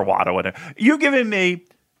want Master Wato in there.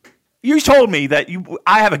 You told me that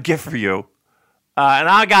I have a gift for you. And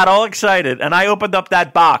I got all excited, and I opened up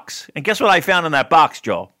that box. And guess what I found in that box,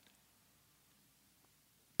 Joel?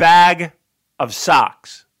 Bag of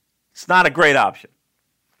socks. It's not a great option.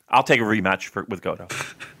 I'll take a rematch with Goto.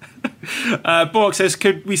 Bork says,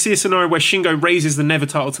 could we see a scenario where Shingo raises the Never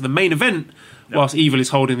title to the main event whilst Evil is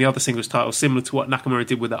holding the other singles title, similar to what Nakamura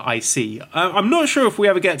did with the IC? I'm not sure if we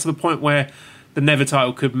ever get to the point where the Never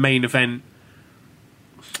title could main event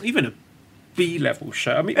even a B-level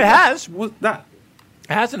show. I mean, It has. That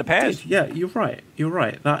It has in the past. Yeah, you're right.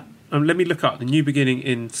 That let me look up the New Beginning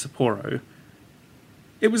in Sapporo.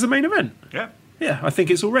 It was the main event. Yeah, I think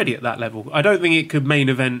it's already at that level. I don't think it could main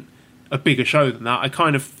event a bigger show than that. I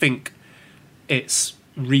kind of think it's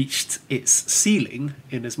reached its ceiling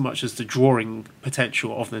in as much as the drawing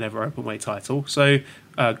potential of the Never Openweight title. So,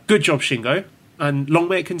 good job, Shingo, and long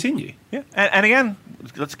may it continue. Yeah, and again,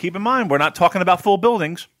 let's keep in mind we're not talking about full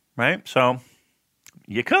buildings, right? So,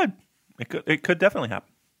 it could definitely happen.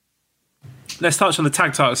 Let's touch on the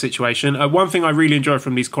tag title situation. One thing I really enjoyed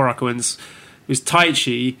from these Korakuens was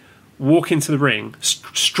Taichi walking to the ring,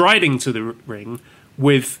 striding to the ring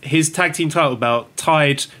with his tag team title belt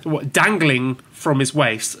tied, dangling from his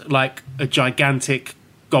waist like a gigantic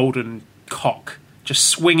golden cock, just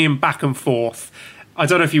swinging back and forth. I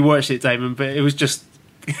don't know if you watched it, Damon, but it was just,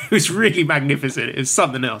 it was really magnificent. It was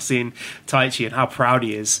something else seeing Taichi and how proud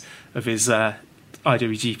he is of his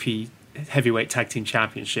IWGP Heavyweight Tag Team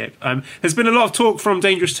Championship. There's been a lot of talk from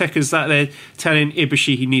Dangerous Tekkers that they're telling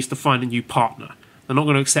Ibushi he needs to find a new partner. They're not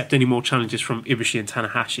going to accept any more challenges from Ibushi and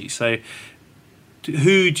Tanahashi. So,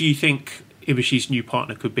 who do you think Ibushi's new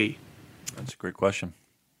partner could be? That's a great question.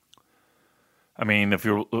 I mean, if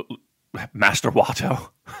you're Master Wato.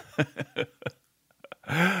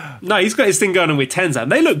 No, he's got his thing going on with Tenzan.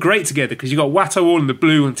 They look great together because you got Watto all in the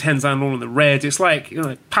blue and Tenzan all in the red. It's like,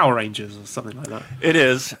 Power Rangers or something like that. It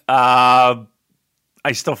is. I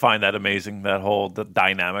still find that amazing, the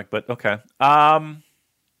dynamic, but okay. I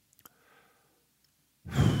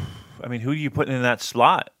mean, who are you putting in that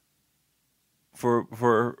slot for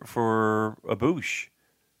Ibushi?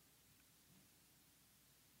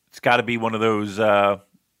 It's got to be one of those, not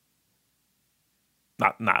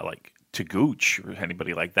like Taguchi or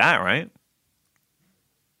anybody like that, right?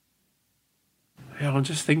 Yeah, I'm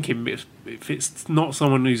just thinking if it's not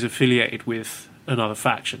someone who's affiliated with another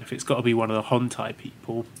faction, if it's got to be one of the Hontai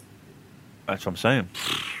people. That's what I'm saying.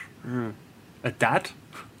 A dad?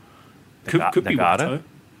 Could be Nagata? Watto.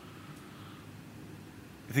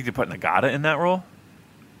 You think they're putting Nagata in that role?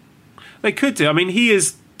 They could do. I mean, he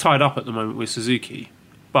is tied up at the moment with Suzuki,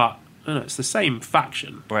 but it's the same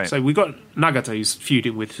faction. Right. So we got Nagata who's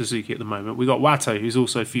feuding with Suzuki at the moment. We got Watto who's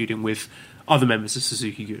also feuding with other members of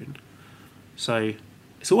Suzuki-gun. So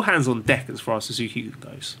it's all hands on deck as far as Suzuki-gun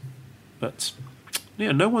goes. But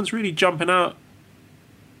yeah, no one's really jumping out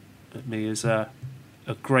at me as a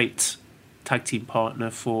great tag team partner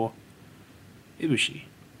for Ibushi.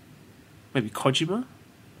 Maybe Kojima?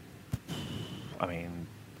 I mean,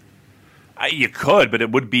 you could, but it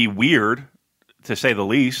would be weird, to say the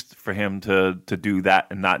least, for him to do that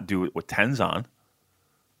and not do it with Tenzan.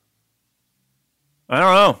 I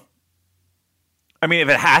don't know. I mean, if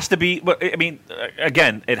it has to be, I mean,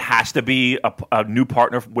 again, it has to be a new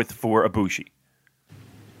partner for Ibushi.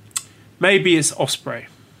 Maybe it's Ospreay.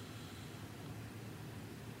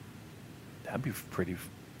 That'd be pretty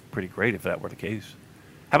great if that were the case.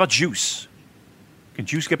 How about Juice? Can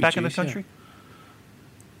Juice get back in the country?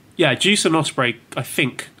 Yeah, Juice and Ospreay, I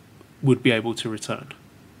think, would be able to return.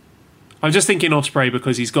 I'm just thinking Ospreay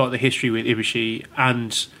because he's got the history with Ibushi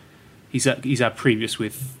and he's had previous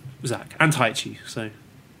with Zack and Taichi. So,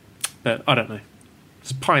 but I don't know.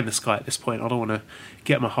 It's pie in the sky at this point. I don't want to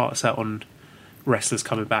get my heart set on wrestlers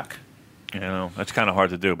coming back. That's kind of hard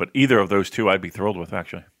to do. But either of those two, I'd be thrilled with,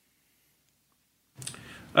 actually.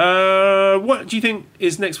 What do you think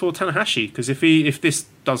is next for Tanahashi? Because if this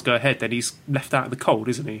does go ahead, then he's left out in the cold,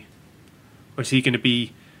 isn't he? Or is he going to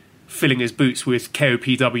be filling his boots with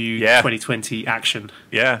KOPW 2020 action?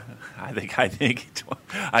 Yeah, I think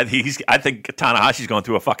Tanahashi's going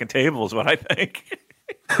through a fucking table is what I think.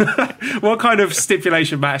 What kind of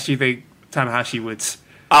stipulation match do you think Tanahashi would?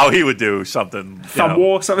 Oh, he would do something. Thumb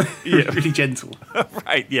war, something really gentle.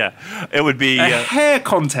 Right, yeah. It would be a hair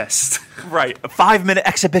contest. Right, a 5-minute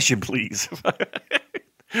exhibition, please.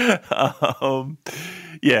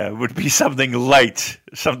 It would be something light,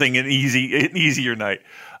 something an easier night.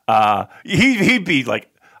 He'd be like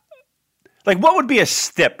what would be a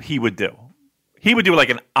stip he would do? He would do like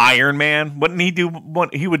an Iron Man, wouldn't he do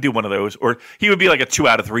one? He would do one of those, or he would be like a 2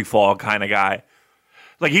 out of 3 fall kind of guy.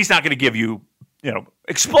 Like he's not going to give you,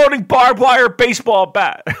 exploding barbed wire baseball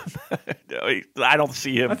bat. I don't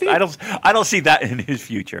see him. I don't see that in his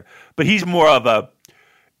future. But he's more of a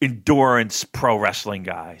endurance pro wrestling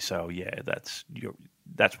guy. So yeah, that's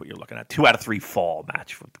what you're looking at. 2 out of 3 fall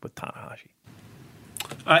match with Tanahashi.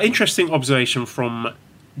 Interesting observation from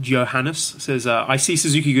Johannes. Says, I see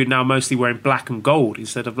Suzuki-gun now mostly wearing black and gold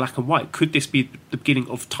instead of black and white. Could this be the beginning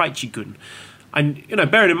of Taichi-gun? And,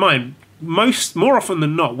 bearing in mind, more often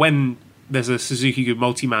than not, when there's a Suzuki-gun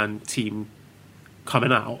multi-man team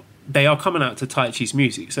coming out, they are coming out to Taichi's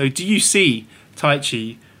music. So do you see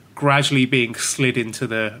Taichi gradually being slid into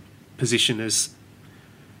the position as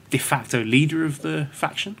de facto leader of the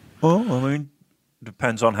faction? Well, I mean,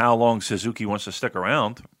 depends on how long Suzuki wants to stick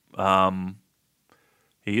around.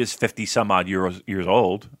 He is 50 some odd years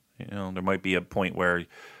old. There might be a point where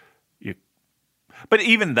but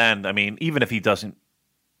even then, I mean, even if he's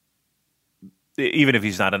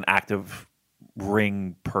not an active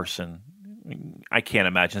ring person, I can't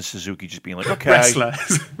imagine Suzuki just being like, okay. Wrestler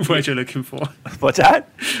is the word you're looking for. What's that?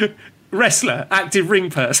 Wrestler, active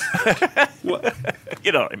ring person. What?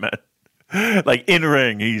 You know what I meant. Like in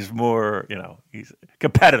ring, he's more, he's a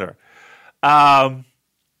competitor.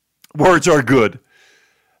 Words are good.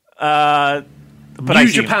 But New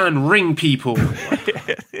Japan ring people.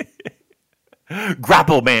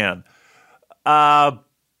 Grapple man.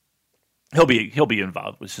 He'll be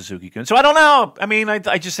involved with Suzuki-gun. So I don't know. I mean,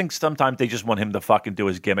 I just think sometimes they just want him to fucking do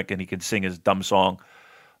his gimmick and he can sing his dumb song,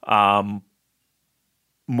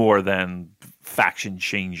 more than faction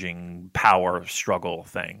changing power struggle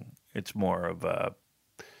thing. It's more of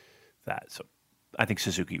that. So I think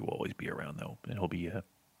Suzuki will always be around though, and he'll be a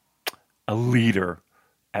leader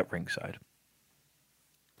at ringside.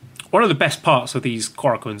 One of the best parts of these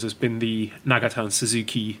Korakuens has been the Nagata and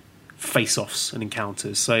Suzuki face-offs and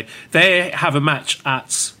encounters. So they have a match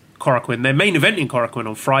at Korakuen. Their main event in Korakuen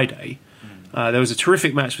on Friday. There was a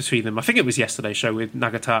terrific match between them. I think it was yesterday's show with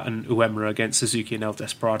Nagata and Uemura against Suzuki and El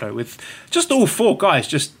Desperado, with just all four guys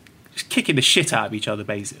just kicking the shit out of each other,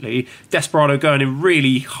 basically. Desperado going in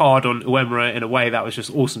really hard on Uemura in a way that was just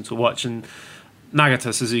awesome to watch. And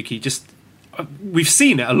Nagata, Suzuki, just... We've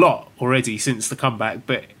seen it a lot already since the comeback,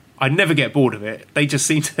 but I never get bored of it. They just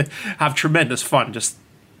seem to have tremendous fun, just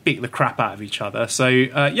beat the crap out of each other. So,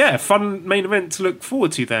 fun main event to look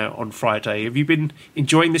forward to there on Friday. Have you been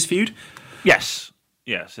enjoying this feud? Yes,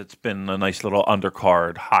 it's been a nice little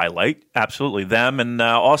undercard highlight. Absolutely. Them, and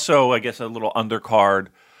also, I guess, a little undercard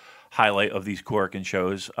highlight of these Korakuen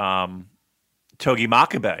shows. Togi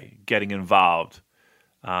Makabe getting involved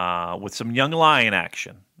with some Young Lion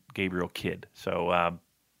action. Gabriel Kidd. So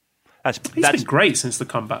that's been great since the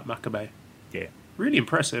comeback, Makabe. Yeah. Really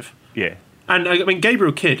impressive. Yeah. And, I mean,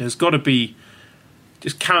 Gabriel Kidd has got to be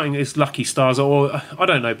just counting his lucky stars, or I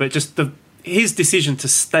don't know, but just his decision to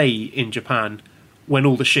stay in Japan when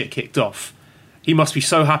all the shit kicked off. He must be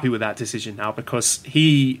so happy with that decision now, because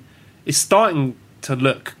he is starting to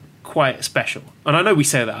look quite special. And I know we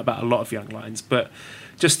say that about a lot of young lions, but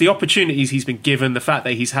just the opportunities he's been given, the fact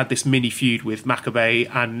that he's had this mini feud with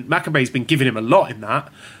Makabe, and Makabe's been giving him a lot in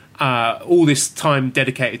that, all this time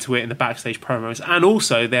dedicated to it in the backstage promos, and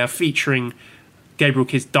also they're featuring Gabriel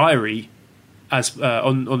Kidd's diary as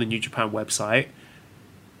on the New Japan website.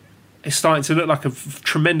 It's starting to look like a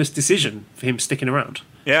tremendous decision for him sticking around.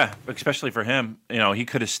 Yeah, especially for him. He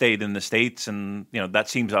could have stayed in the States, and that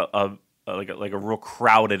seems like a real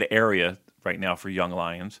crowded area right now for young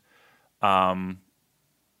lions.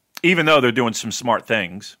 Even though they're doing some smart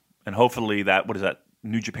things, and hopefully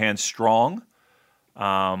New Japan Strong.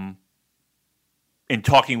 In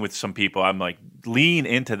talking with some people, I'm like, lean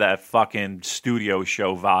into that fucking studio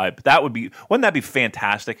show vibe. Wouldn't that be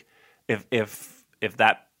fantastic if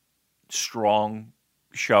that Strong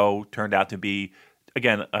show turned out to be,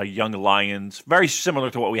 again, a Young Lions, very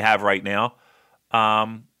similar to what we have right now,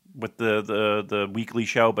 with the weekly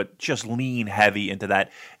show, but just lean heavy into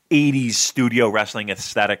that 80s studio wrestling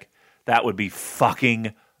aesthetic. That would be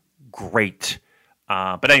fucking great.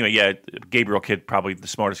 But anyway, yeah, Gabriel Kidd, probably the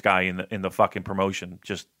smartest guy in the fucking promotion,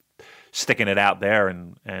 just sticking it out there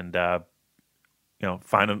and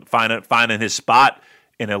finding his spot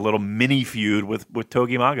in a little mini feud with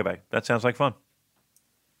Togi Makabe. That sounds like fun.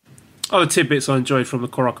 Other tidbits I enjoyed from the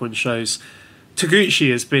Korakuen shows.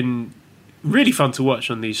 Taguchi has been really fun to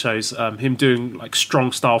watch on these shows. Him doing like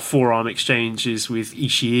strong style forearm exchanges with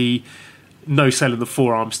Ishii, no selling the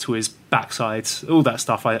forearms to his backside, all that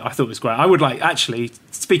stuff I thought was great. I would like, actually,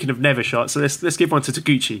 speaking of never shots, so let's give one to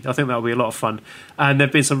Taguchi. I think that would be a lot of fun. And there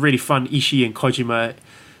have been some really fun Ishii and Kojima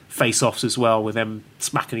face-offs as well, with them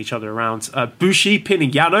smacking each other around. Bushi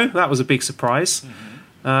pinning Yano, that was a big surprise.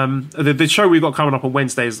 Mm-hmm. The show we've got coming up on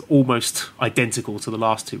Wednesday is almost identical to the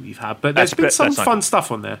last two we've had, but there's been some fun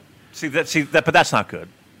stuff on there. But that's not good.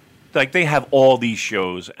 Like, they have all these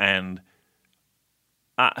shows, and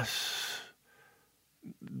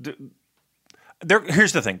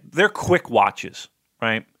here's the thing: they're quick watches,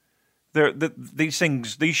 right? These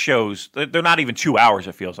things, these shows, they're not even 2 hours.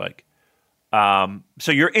 It feels like.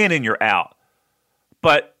 So you're in and you're out.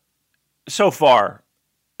 But so far,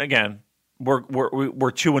 again,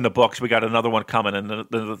 we're 2 in the books. We got another one coming, and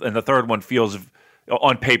the third one feels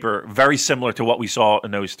on paper very similar to what we saw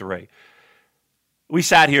in those 3. We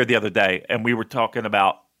sat here the other day and we were talking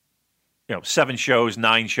about 7 shows,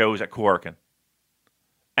 9 shows at Korakuen,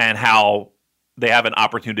 and how they have an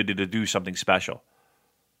opportunity to do something special.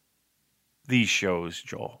 These shows,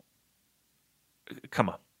 Joel, come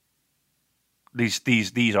on. These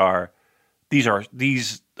are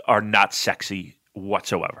not sexy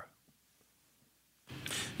whatsoever.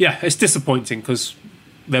 Yeah, it's disappointing because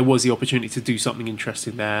there was the opportunity to do something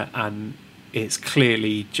interesting there, and it's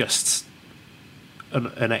clearly just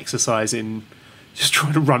an exercise in just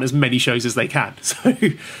trying to run as many shows as they can. So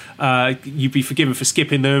you'd be forgiven for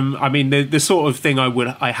skipping them. I mean, the sort of thing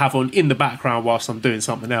I have on in the background whilst I'm doing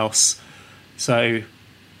something else. So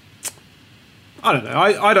I don't know.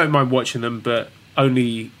 I don't mind watching them, but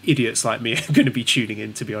only idiots like me are going to be tuning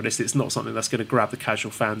in, to be honest. It's not something that's going to grab the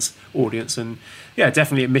casual fans audience. And yeah,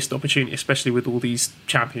 definitely a missed opportunity, especially with all these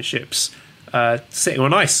championships sitting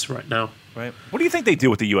on ice right now. Right. What do you think they do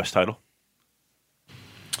with the U.S. title?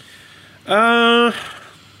 I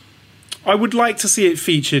would like to see it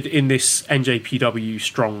featured in this NJPW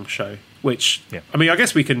Strong show, which, yeah. I mean, I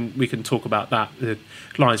guess we can talk about that, the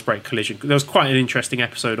Lions Break Collision. There was quite an interesting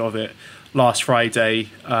episode of it last Friday.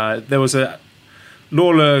 There was a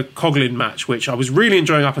Lawler Coughlin match, which I was really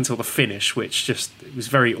enjoying up until the finish, which just it was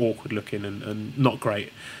very awkward looking and not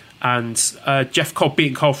great. And Jeff Cobb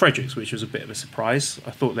beating Carl Fredericks, which was a bit of a surprise.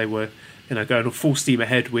 I thought they were going full steam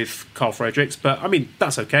ahead with Carl Fredericks, but I mean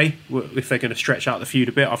that's okay if they're going to stretch out the feud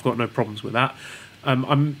a bit. I've got no problems with that. I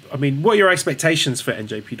mean, what are your expectations for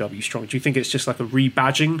NJPW Strong? Do you think it's just like a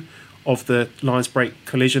rebadging of the Lions Break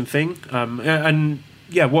Collision thing? And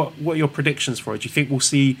yeah, what are your predictions for it? Do you think we'll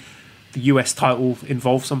see the US title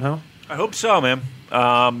involved somehow? I hope so, man.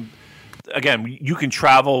 Again, you can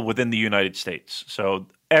travel within the United States, so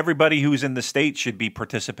everybody who's in the States should be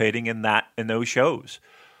participating in those shows.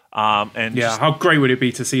 And yeah, how great would it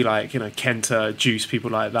be to see Kenta, Juice,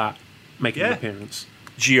 people like that making an appearance?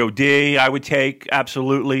 God, I would take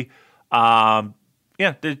absolutely. There's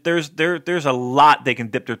a lot they can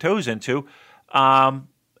dip their toes into.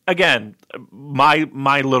 Again,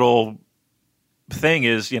 my little thing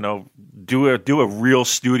is do a real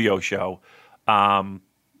studio show.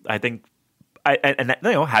 I think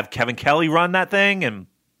have Kevin Kelly run that thing and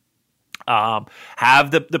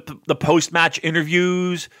have the post match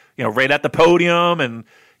interviews right at the podium and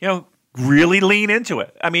really lean into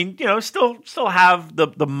it. I mean, still have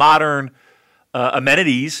the modern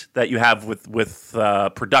amenities that you have with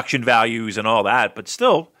production values and all that, but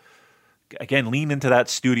still, again, lean into that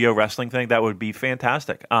studio wrestling thing. That would be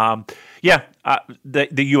fantastic. The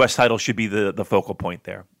U.S. title should be the focal point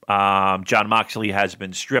there. John Moxley has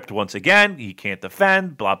been stripped once again. He can't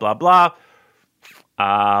defend. Blah blah blah.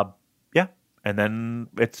 And then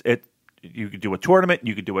you could do a tournament.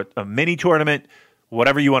 You could do a mini tournament.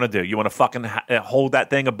 Whatever you want to do. You want to fucking hold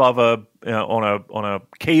that thing above on a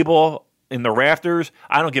cable in the rafters.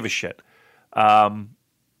 I don't give a shit. But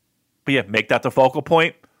yeah, make that the focal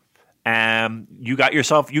point. And you got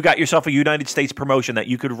yourself a United States promotion that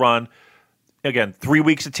you could run. Again, 3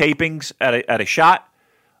 weeks of tapings at a shot,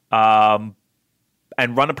 and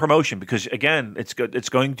run a promotion because again, it's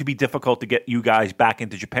going to be difficult to get you guys back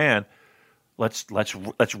into Japan. Let's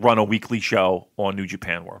run a weekly show on New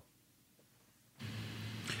Japan World.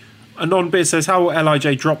 Anon says, how will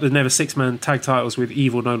LIJ drop the Never Six-Man tag titles with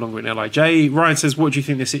Evil no longer in LIJ? Ryan says, what do you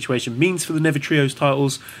think this situation means for the Never Trios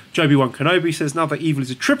titles? Joby1 Kenobi says, now that Evil is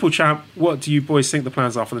a triple champ, what do you boys think the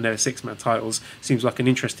plans are for the Never Six-Man titles? Seems like an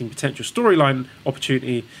interesting potential storyline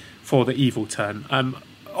opportunity for the Evil turn.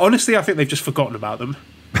 Honestly, I think they've just forgotten about them.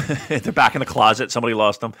 They're back in the closet. Somebody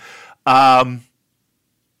lost them.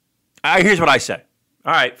 Here's what I say.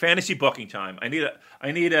 All right, fantasy booking time. I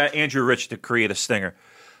need Andrew Rich to create a stinger.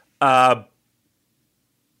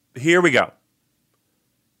 Here we go.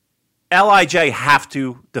 LIJ have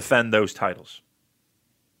to defend those titles.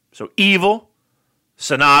 So Evil,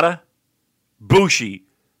 Sonata, Bushi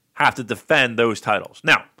have to defend those titles.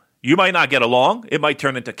 Now, you might not get along. It might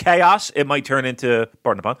turn into chaos. It might turn into,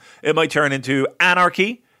 pardon the pun, it might turn into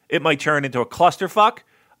anarchy. It might turn into a clusterfuck.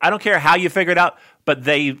 I don't care how you figure it out, but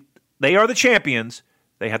they are the champions.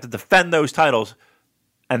 They have to defend those titles,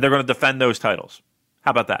 and they're going to defend those titles.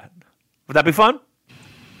 How about that? Would that be fun?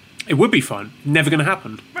 It would be fun. Never going to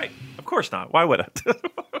happen. Right. Of course not. Why would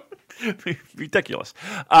it? Ridiculous.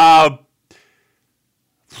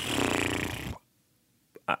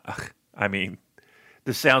 I mean,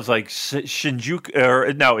 this sounds like Shinjuku,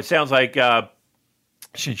 or no, it sounds like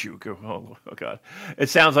Shinjuku. Oh God, it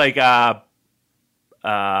sounds like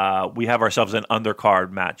we have ourselves an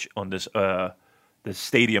undercard match on this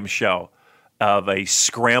stadium show of a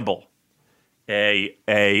scramble.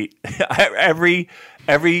 Every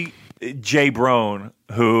Jay Brown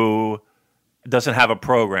who doesn't have a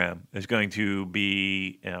program is going to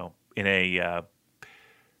be, in a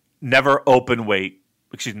never open weight,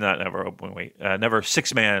 never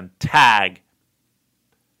 6-man tag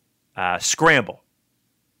scramble,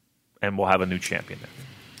 and we'll have a new champion there.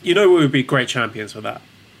 You know who would be great champions for that?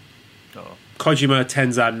 Oh. Kojima,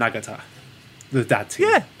 Tenzan, Nagata, the dad team.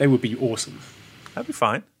 Yeah, they would be awesome. That'd be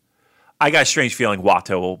fine. I got a strange feeling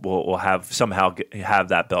Wato will have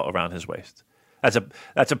that belt around his waist.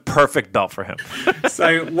 That's a perfect belt for him.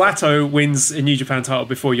 So Wato wins a New Japan title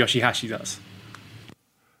before Yoshihashi does.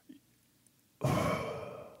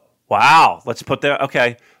 Wow. Let's put that.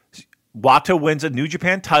 Okay. Wato wins a New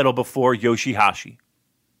Japan title before Yoshihashi.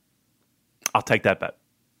 I'll take that bet.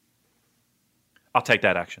 I'll take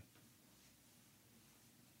that action.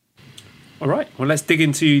 All right. Well, let's dig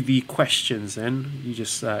into the questions then. You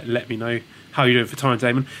just let me know how you're doing for time,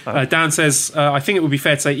 Damon. Dan says, I think it would be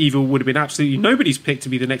fair to say Evil would have been absolutely nobody's pick to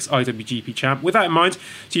be the next IWGP champ. With that in mind,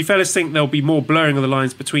 do you fellas think there'll be more blurring of the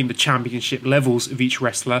lines between the championship levels of each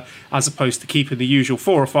wrestler as opposed to keeping the usual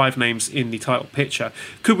 4 or 5 names in the title picture?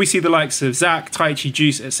 Could we see the likes of Zack, Taichi,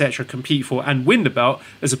 Juice, etc. compete for and win the belt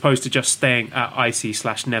as opposed to just staying at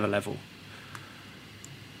IC/Never level?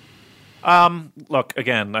 Look,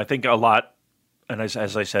 again, I think a lot, and as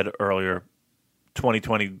I said earlier,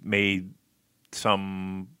 2020 made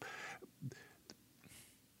some...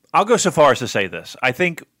 I'll go so far as to say this. I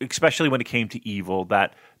think, especially when it came to Evil,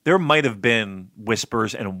 that there might have been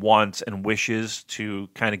whispers and wants and wishes to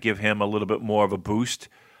kind of give him a little bit more of a boost,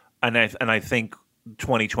 and I think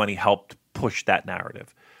 2020 helped push that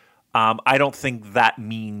narrative. I don't think that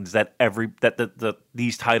means that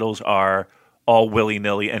these titles are all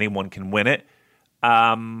willy-nilly, anyone can win it.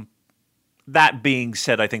 That being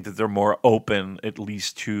said, I think that they're more open, at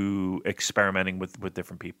least, to experimenting with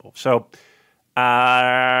different people. So,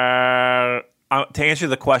 to answer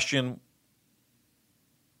the question,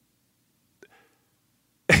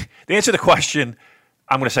 I'm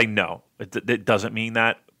going to say no. It doesn't mean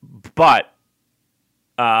that. But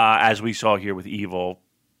as we saw here with Evil,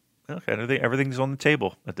 okay, everything's on the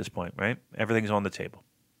table at this point, right? Everything's on the table.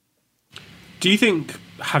 Do you think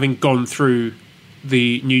having gone through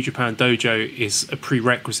the New Japan Dojo is a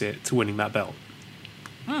prerequisite to winning that belt?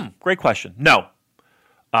 Great question. No.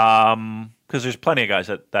 Because there's plenty of guys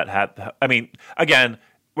that have... I mean, again,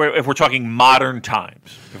 if we're talking modern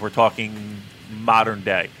times, if we're talking modern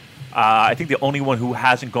day, I think the only one who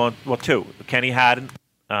hasn't gone... Well, 2. Kenny hadn't.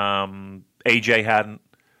 AJ hadn't.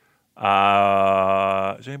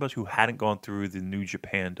 Is there anybody else who hadn't gone through the New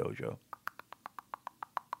Japan Dojo?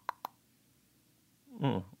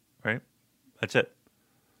 Right? That's it.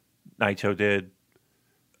 Naito did.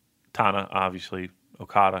 Tana, obviously.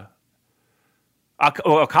 Okada.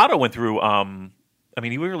 Okada went through. He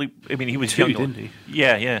was 2, young, didn't he?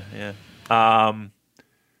 Yeah. I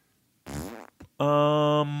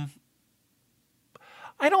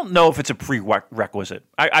don't know if it's a prerequisite.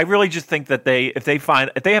 I really just think that if they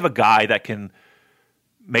have a guy that can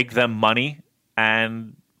make them money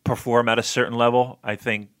and perform at a certain level, I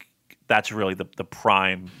think that's really the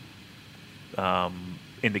prime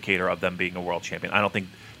indicator of them being a world champion. I don't think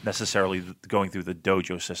necessarily going through the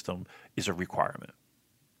dojo system is a requirement.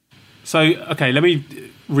 So, okay, let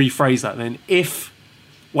me rephrase that then. If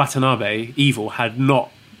Watanabe, Evil,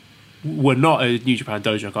 were not a New Japan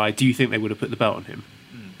Dojo guy, do you think they would have put the belt on him?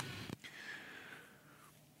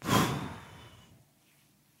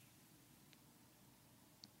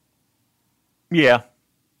 Yeah.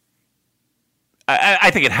 I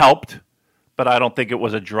think it helped, but I don't think it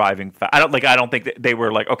was a driving factor. I don't think that they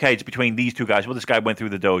were like, okay, it's between these two guys. Well, this guy went through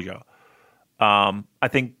the dojo. I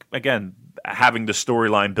think, again, having the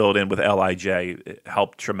storyline built in with LIJ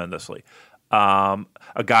helped tremendously. A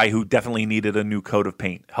guy who definitely needed a new coat of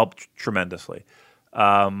paint helped tremendously.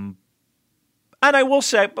 And I will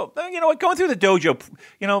say, going through the dojo,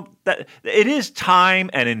 that it is time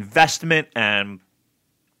and investment and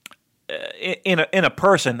in a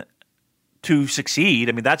person to succeed.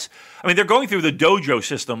 They're going through the dojo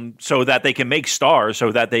system so that they can make stars,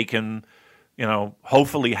 so that they can,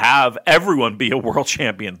 hopefully have everyone be a world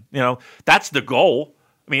champion. That's the goal.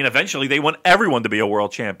 Eventually they want everyone to be a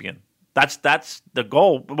world champion. That's the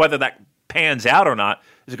goal. Whether that pans out or not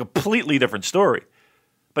is a completely different story.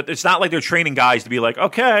 But it's not like they're training guys to be like,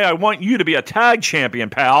 okay, I want you to be a tag champion,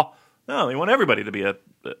 pal. No, they want everybody to be a.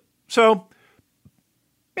 So,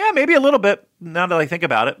 yeah, maybe a little bit. Now that I think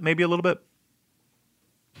about it, maybe a little bit.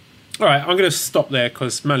 All right, I'm going to stop there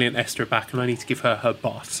because Melly and Esther are back and I need to give her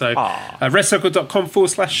bath. So,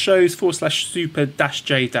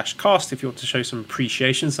 redcircle.com/shows/super-j-cast if you want to show some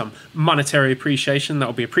appreciation, some monetary appreciation, that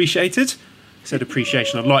will be appreciated. I said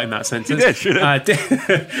appreciation a lot in that sentence. You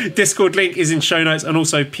did. Discord link is in show notes and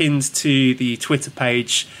also pinned to the Twitter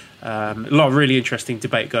page. A lot of really interesting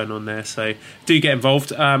debate going on there, so do get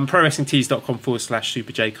involved.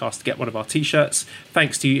 ProWrestlingTees.com/SuperJcast to get one of our t-shirts.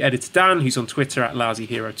 Thanks to editor Dan, who's on Twitter at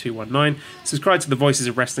LousyHero219. Subscribe to the Voices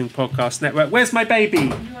of Wrestling Podcast Network. Where's my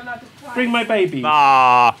baby? Bring my baby.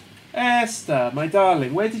 Esther, my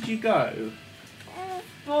darling, where did you go?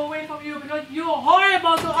 Go away from you because you're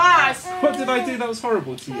horrible to us. What did I do that was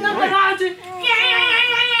horrible to you? Not allowed to.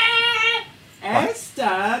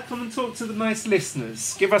 Esther, come and talk to the nice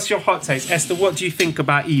listeners. Give us your hot takes. Esther, what do you think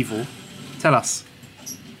about Evil? Tell us.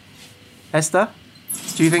 Esther,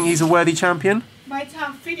 do you think he's a worthy champion? My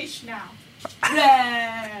time finished now.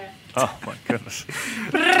 Oh, my goodness.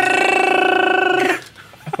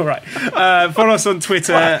 All right. Follow us on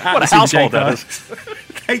Twitter at What a household that is.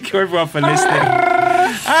 Thank you, everyone, for listening.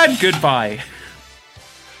 And goodbye.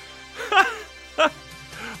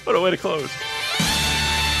 What a way to close.